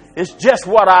right. It's just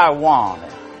what I wanted.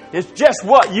 It's just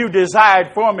what you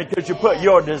desired for me because you put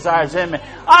your desires in me.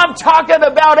 I'm talking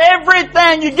about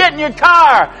everything. You get in your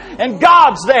car and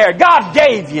God's there. God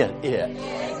gave you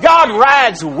it. God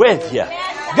rides with you.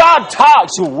 God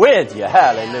talks with you.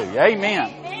 Hallelujah.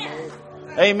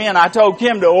 Amen. Amen. I told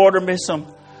Kim to order me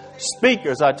some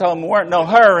speakers. I told him there weren't no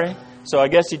hurry. So I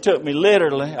guess he took me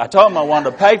literally. I told him I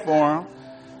wanted to pay for them.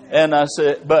 And I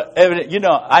said, but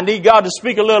I need God to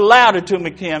speak a little louder to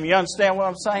me, Kim. You understand what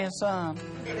I'm saying, son?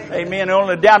 Amen.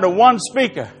 Only down to one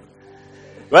speaker.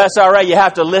 Well, that's all right. You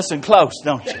have to listen close,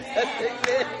 don't you?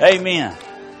 Amen.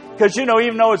 Because,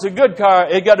 even though it's a good car,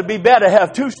 it got to be better to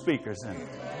have 2 speakers in it.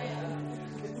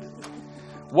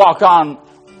 Walk on,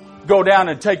 go down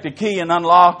and take the key and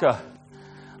unlock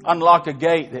a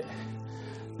gate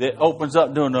that opens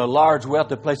up to a large,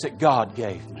 wealthy place that God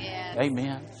gave me. Yeah.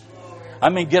 Amen.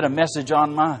 Get a message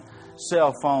on my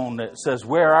cell phone that says,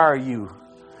 "Where are you,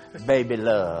 baby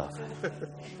love?"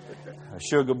 A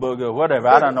sugar booger, whatever.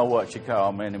 I don't know what she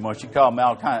called me anymore. She called me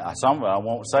all kind of, some of it I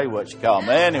won't say what she called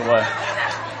me. Anyway,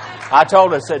 I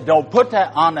told her, I said, don't put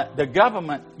that on the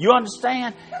government. You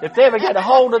understand? If they ever get a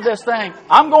hold of this thing,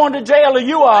 I'm going to jail or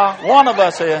you are. One of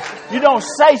us is. You don't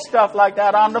say stuff like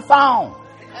that on the phone.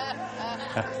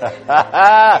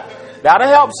 That'll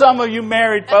help some of you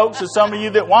married folks and some of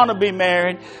you that want to be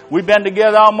married. We've been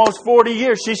together almost 40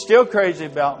 years. She's still crazy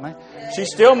about me. She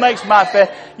still makes my face.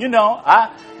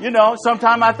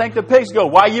 Sometimes I think the pigs go,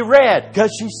 "Why you red?"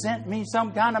 Because she sent me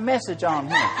some kind of message on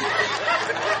him.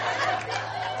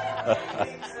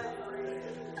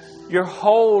 Your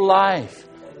whole life,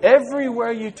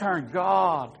 everywhere you turn,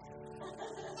 God.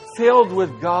 Filled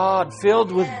with God,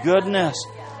 filled with goodness,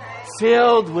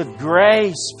 filled with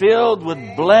grace, filled with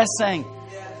blessing.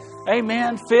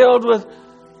 Amen. Filled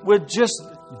with just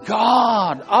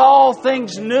God. All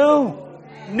things new.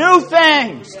 New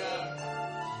things.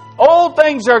 Old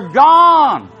things are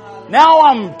gone. Now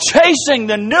I'm chasing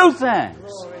the new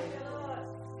things.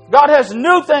 God has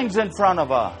new things in front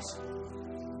of us.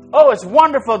 Oh, it's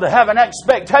wonderful to have an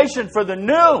expectation for the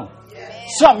new.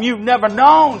 Something you've never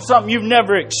known. Something you've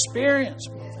never experienced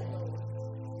before.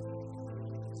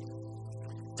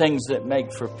 Things that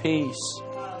make for peace.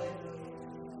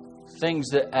 Things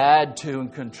that add to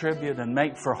and contribute and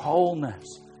make for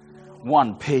wholeness.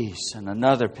 One peace and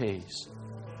another peace.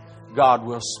 God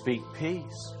will speak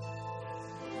peace.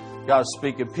 God's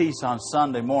speaking peace on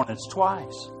Sunday mornings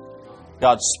twice.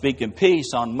 God's speaking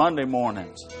peace on Monday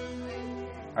mornings.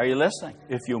 Are you listening?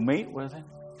 If you'll meet with Him.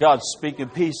 God's speaking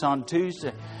peace on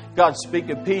Tuesday. God's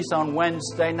speaking peace on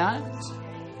Wednesday nights.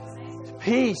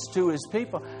 Peace to His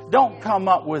people. Don't come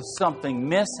up with something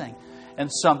missing and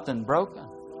something broken.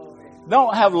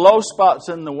 Don't have low spots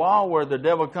in the wall where the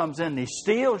devil comes in and he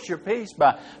steals your peace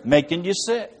by making you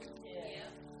sick.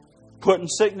 Putting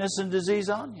sickness and disease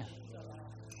on you.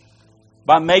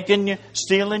 By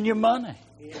stealing your money.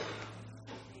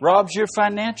 Robs your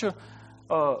financial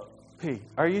peace.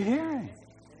 Are you hearing?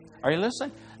 Are you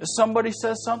listening? If somebody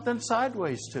says something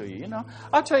sideways to you,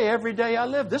 I'll tell you, every day I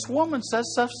live, this woman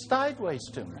says stuff sideways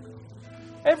to me.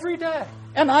 Every day.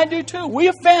 And I do too. We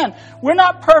offend. We're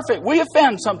not perfect. We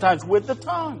offend sometimes with the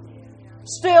tongue.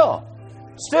 Still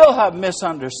have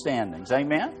misunderstandings.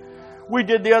 Amen? We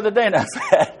did the other day, and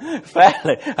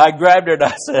I grabbed her and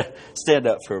I said, "Stand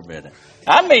up for a minute."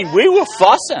 We were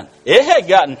fussing. It had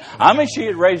gotten, she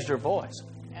had raised her voice.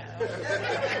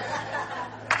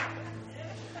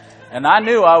 And I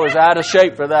knew I was out of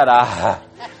shape for that.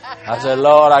 I said,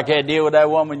 "Lord, I can't deal with that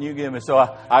woman you give me." So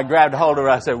I grabbed hold of her.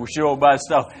 I said, "Well, sure about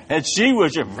stuff." And she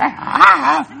was just,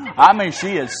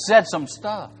 she had said some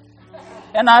stuff.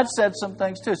 And I'd said some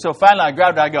things too. So finally I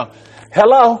grabbed her. I go,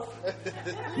 "Hello,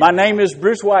 my name is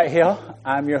Bruce Whitehill.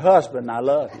 I'm your husband. I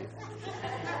love you.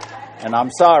 And I'm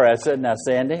sorry." I said, "Now,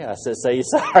 Sandy," I said, "say you're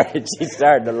sorry." And she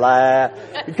started to laugh.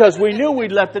 Because we knew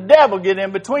we'd let the devil get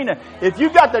in between us. If you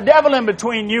got the devil in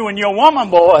between you and your woman,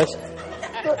 boys.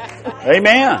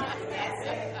 Amen.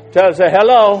 Tell her, say,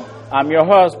 "Hello, I'm your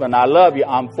husband. I love you.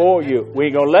 I'm for you. We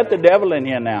ain't going to let the devil in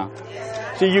here now."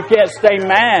 See, you can't stay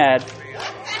mad.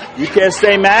 You can't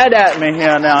stay mad at me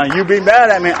here now. You be mad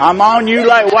at me. I'm on you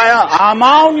like, well, I'm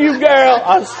on you, girl.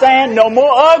 Understand? No more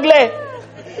ugly.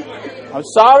 I'm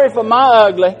sorry for my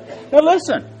ugly. Now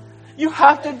listen, you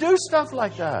have to do stuff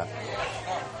like that.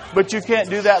 But you can't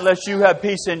do that unless you have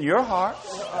peace in your heart.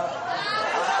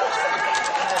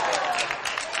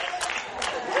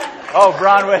 Oh,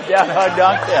 Brian went down and hugged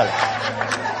Aunt Kelly.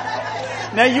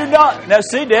 Now you don't. Now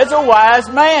see, there's a wise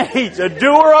man. He's a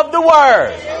doer of the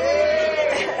word.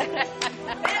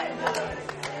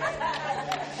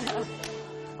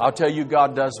 I'll tell you,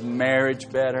 God does marriage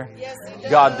better.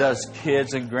 God does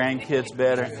kids and grandkids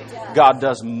better. God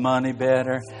does money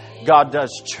better. God does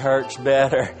church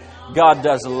better. God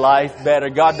does life better.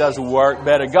 God does work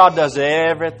better. God does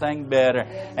everything better.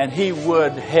 And He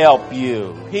would help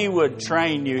you. He would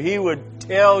train you. He would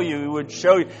tell you. He would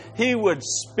show you. He would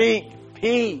speak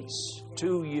peace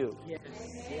to you.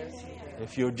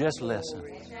 If you'll just listen.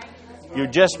 You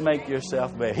just make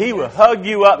yourself better. He will hug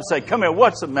you up and say, "Come here,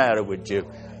 what's the matter with you?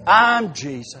 I'm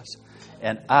Jesus,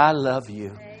 and I love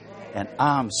you, and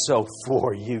I'm so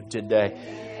for you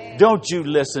today." Don't you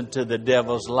listen to the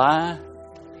devil's lie.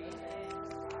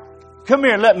 Come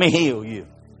here and let me heal you.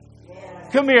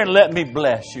 Come here and let me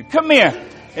bless you. Come here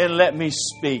and let me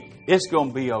speak. It's going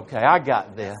to be okay. I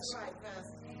got this.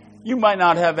 You might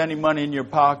not have any money in your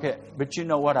pocket, but you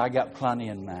know what? I got plenty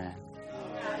in mine.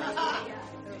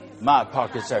 My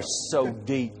pockets are so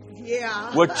deep.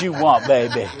 What you want,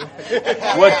 baby?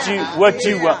 What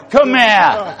you want? Come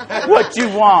here. What you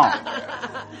want?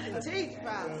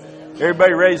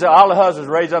 Everybody raise up. All the husbands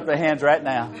raise up their hands right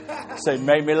now. Say,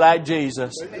 make me like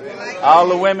Jesus. All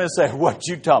the women say, what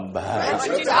you talking about?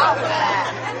 What you talking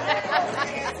about?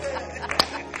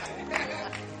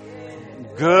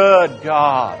 Good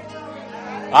God.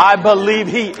 I believe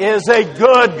He is a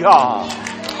good God.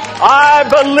 I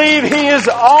believe He is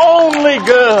only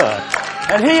good.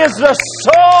 And He is the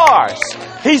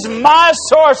source. He's my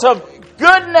source of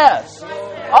goodness.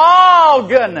 All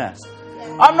goodness.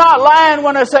 I'm not lying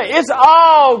when I say it's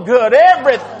all good.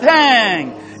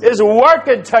 Everything is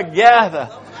working together.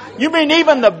 You mean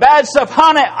even the bad stuff?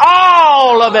 Honey,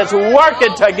 all of it's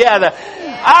working together.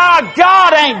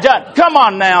 God ain't done. Come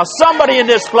on now. Somebody in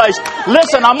this place.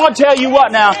 Listen, I'm going to tell you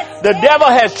what now. The devil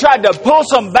has tried to pull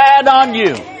some bad on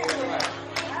you.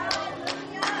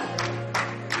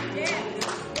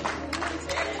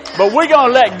 But we're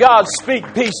going to let God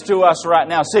speak peace to us right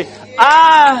now. See,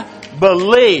 I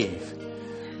believe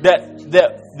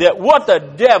that what the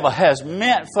devil has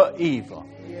meant for evil,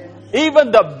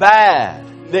 even the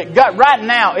bad, that God, right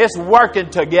now it's working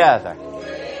together.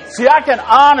 See, I can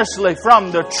honestly,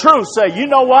 from the truth, say, you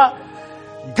know what?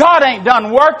 God ain't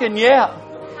done working yet.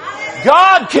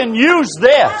 God can use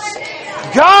this.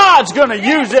 God's going to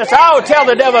use this. I would tell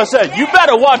the devil, I said, you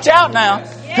better watch out now,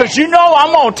 because you know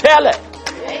I'm going to tell it.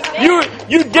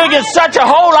 You digging such a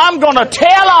hole, I'm going to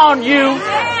tell on you.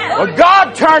 Well,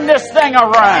 God turned this thing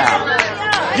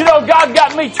around. You know, God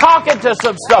got me talking to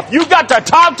some stuff. You got to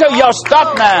talk to your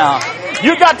stuff now.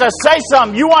 You got to say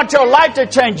something. You want your life to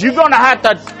change. You're going to have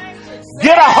to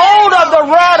get a hold of the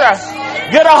rudder.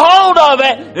 Get a hold of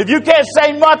it. If you can't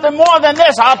say nothing more than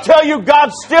this, I'll tell you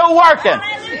God's still working.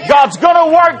 God's going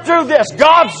to work through this.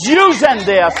 God's using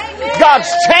this. God's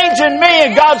changing me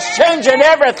and God's changing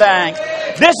everything.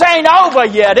 This ain't over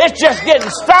yet. It's just getting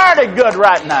started good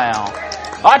right now.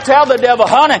 I tell the devil,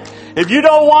 honey, if you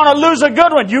don't want to lose a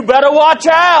good one, you better watch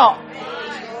out.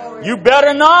 You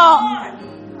better not.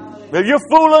 If you're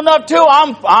fool enough to,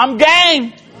 I'm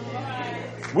game.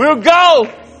 We'll go.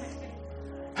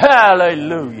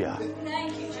 Hallelujah.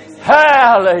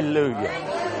 Hallelujah.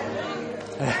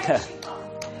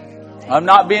 I'm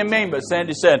not being mean, but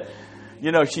Sandy said,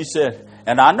 you know, she said,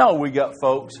 and I know we got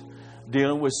folks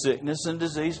dealing with sickness and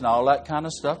disease and all that kind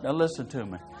of stuff. Now listen to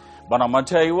me. But I'm going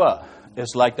to tell you what.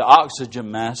 It's like the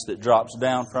oxygen mask that drops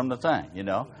down from the thing, you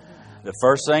know. The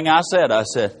first thing I said,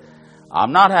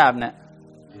 I'm not having it.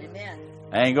 Amen.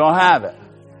 I ain't going to have it.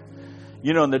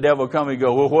 You know, and the devil come and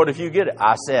go, well, what if you get it?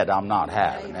 I said, I'm not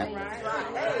having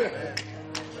it.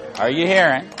 Are you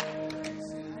hearing?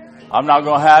 I'm not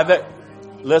going to have it,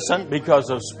 listen, because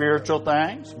of spiritual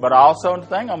things, but also the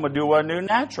thing, I'm going to do what I do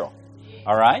natural.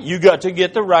 All right? You got to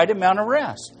get the right amount of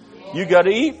rest. You got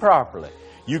to eat properly.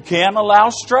 You can't allow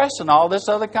stress and all this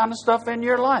other kind of stuff in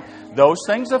your life. Those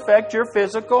things affect your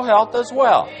physical health as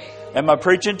well. Am I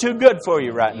preaching too good for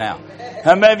you right now?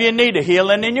 How many of you need a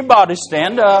healing in your body?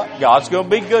 Stand up. God's going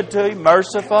to be good to you,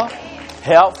 merciful,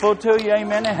 helpful to you.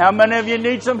 Amen. And how many of you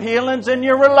need some healings in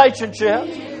your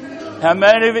relationships? How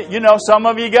many of you, you know, some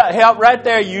of you got help right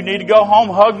there. You need to go home,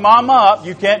 hug mama up.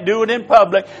 You can't do it in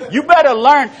public. You better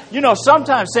learn. You know,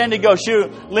 sometimes Sandy goes,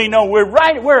 shoot, Leno,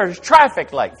 we're a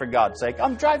traffic light, for God's sake.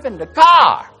 I'm driving the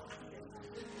car.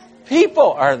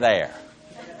 People are there.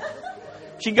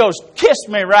 She goes, kiss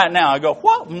me right now. I go,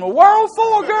 what in the world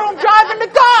for, girl? I'm driving the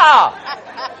car.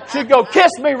 She go,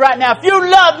 kiss me right now. If you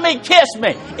love me, kiss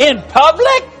me. In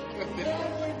public?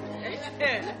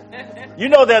 You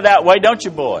know they're that way, don't you,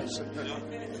 boys?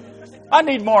 I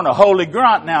need more than a holy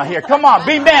grunt now here. Come on,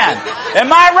 be men.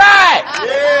 Am I right?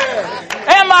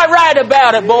 Yeah. Am I right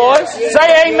about it, boys? Yeah.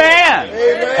 Say amen.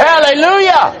 Amen.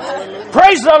 Hallelujah. Hallelujah.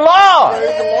 Praise the Lord.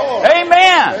 Praise the Lord.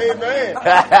 Amen. Amen.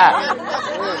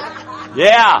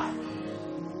 Yeah.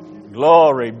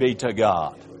 Glory be to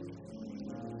God.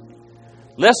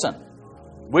 Listen,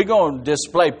 we're going to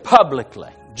display publicly.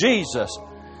 Jesus,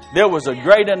 there was a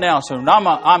great announcement.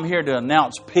 I'm here to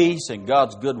announce peace and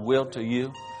God's goodwill to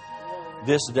you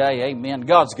this day. Amen.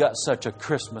 God's got such a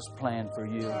Christmas plan for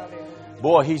you.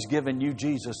 Boy, He's given you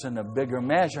Jesus in a bigger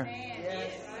measure.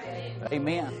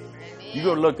 Amen. You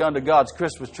go look under God's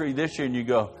Christmas tree this year and you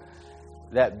go,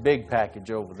 that big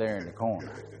package over there in the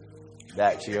corner.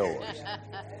 That's yours.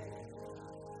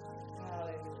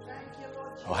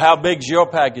 Well, how big's your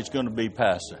package going to be,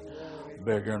 Pastor?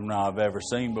 Bigger than I've ever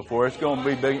seen before. It's going to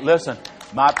be big. Listen,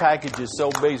 my package is so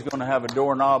big, it's going to have a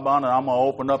doorknob on it. I'm going to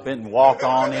open up it and walk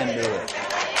on into it.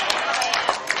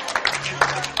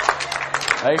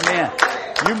 Amen.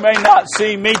 You may not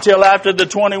see me till after the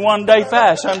 21-day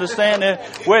fast. Understand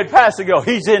that? Where'd Pastor go?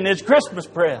 He's in his Christmas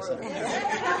present.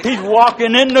 He's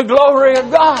walking in the glory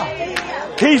of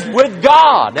God. He's with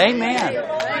God. Amen.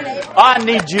 I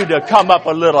need you to come up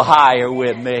a little higher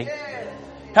with me.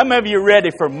 How many of you are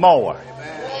ready for more?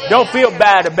 Don't feel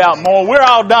bad about more. We're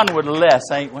all done with less,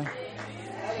 ain't we?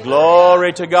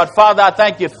 Glory to God. Father, I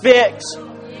thank you. Fix,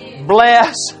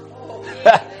 bless,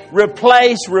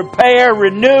 replace, repair,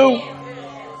 renew,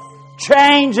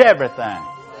 change everything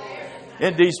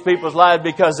in these people's lives,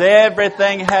 because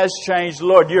everything has changed.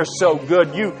 Lord, you're so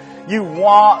good. You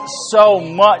want so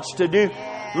much to do.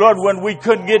 Lord, when we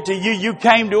couldn't get to you, you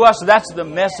came to us. That's the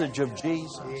message of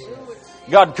Jesus.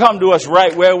 God, come to us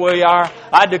right where we are.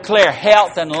 I declare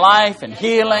health and life and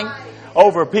healing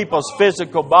over people's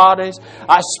physical bodies.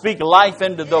 I speak life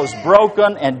into those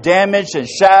broken and damaged and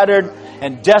shattered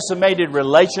and decimated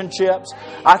relationships.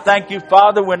 I thank you,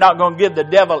 Father, we're not going to give the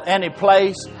devil any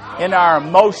place in our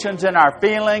emotions, in our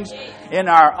feelings, in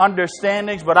our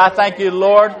understandings. But I thank you,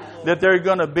 Lord, that there are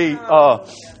going to be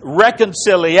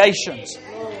reconciliations.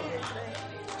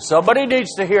 Somebody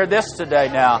needs to hear this today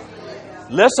now.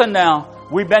 Listen now.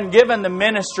 We've been given the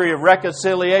ministry of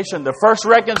reconciliation. The first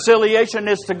reconciliation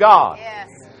is to God. Yes.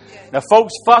 Now,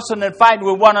 folks fussing and fighting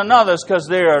with one another is because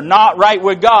they are not right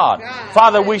with God.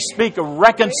 Father, we speak of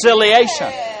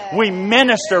reconciliation. We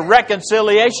minister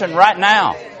reconciliation right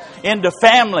now into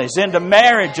families, into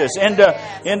marriages,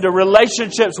 into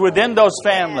relationships within those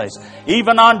families,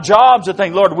 even on jobs and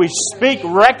things. Lord, we speak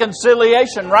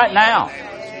reconciliation right now.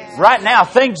 Right now,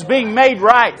 things being made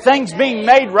right, things being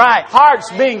made right,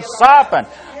 hearts being softened,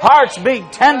 hearts being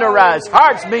tenderized,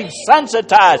 hearts being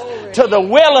sensitized to the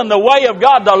will and the way of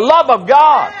God, the love of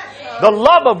God. The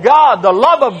love of God, the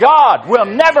love of God will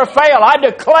never fail. I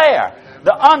declare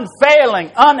the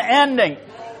unfailing, unending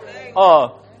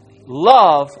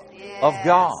love of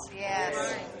God.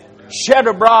 Shed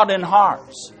abroad in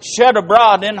hearts. Shed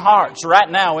abroad in hearts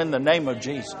right now in the name of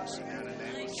Jesus.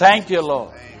 Thank you,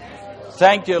 Lord.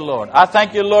 Thank you, Lord. I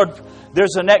thank you, Lord,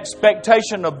 there's an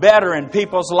expectation of better in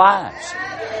people's lives.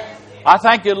 I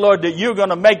thank you, Lord, that you're going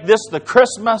to make this the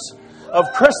Christmas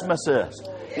of Christmases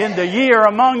in the year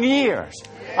among years.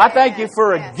 I thank you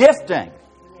for a gifting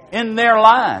in their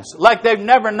lives like they've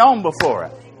never known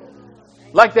before.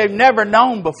 Like they've never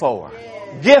known before.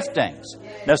 Giftings.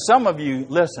 Now, some of you,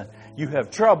 listen, you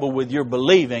have trouble with your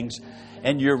believings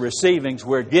and your receivings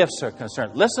where gifts are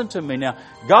concerned. Listen to me now.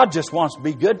 God just wants to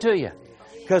be good to you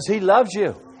because He loves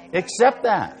you. Accept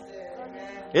that.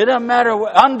 It doesn't matter.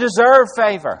 Undeserved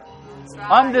favor.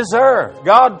 Undeserved.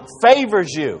 God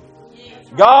favors you.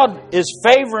 God is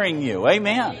favoring you.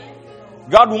 Amen.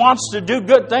 God wants to do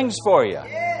good things for you.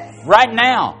 Right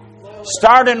now.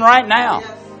 Starting right now.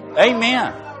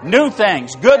 Amen. New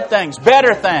things, good things,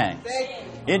 better things.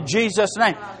 In Jesus'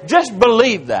 name. Just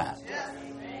believe that.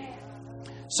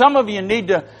 Some of you need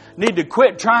to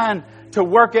quit trying to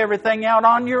work everything out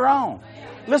on your own.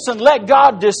 Listen, let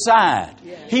God decide.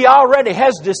 He already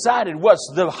has decided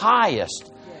what's the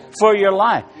highest for your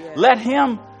life.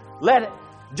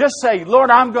 Just say,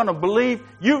 Lord, I'm going to believe.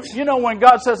 You know when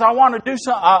God says, I want to do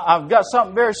something, I've got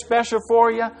something very special for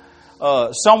you,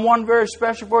 someone very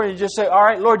special for you, just say, all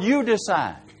right, Lord, you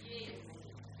decide.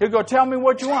 He'll go, tell me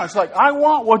what you want. It's like, I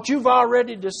want what you've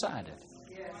already decided.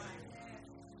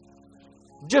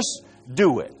 Just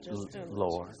do it,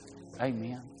 Lord.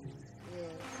 Amen.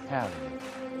 Hallelujah.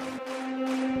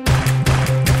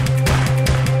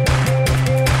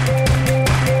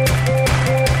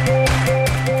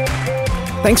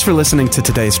 Thanks for listening to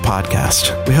today's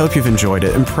podcast. We hope you've enjoyed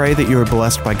it and pray that you are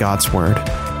blessed by God's Word.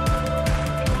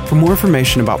 For more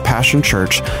information about Passion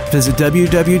Church, visit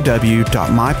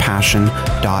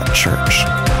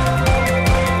www.mypassion.church.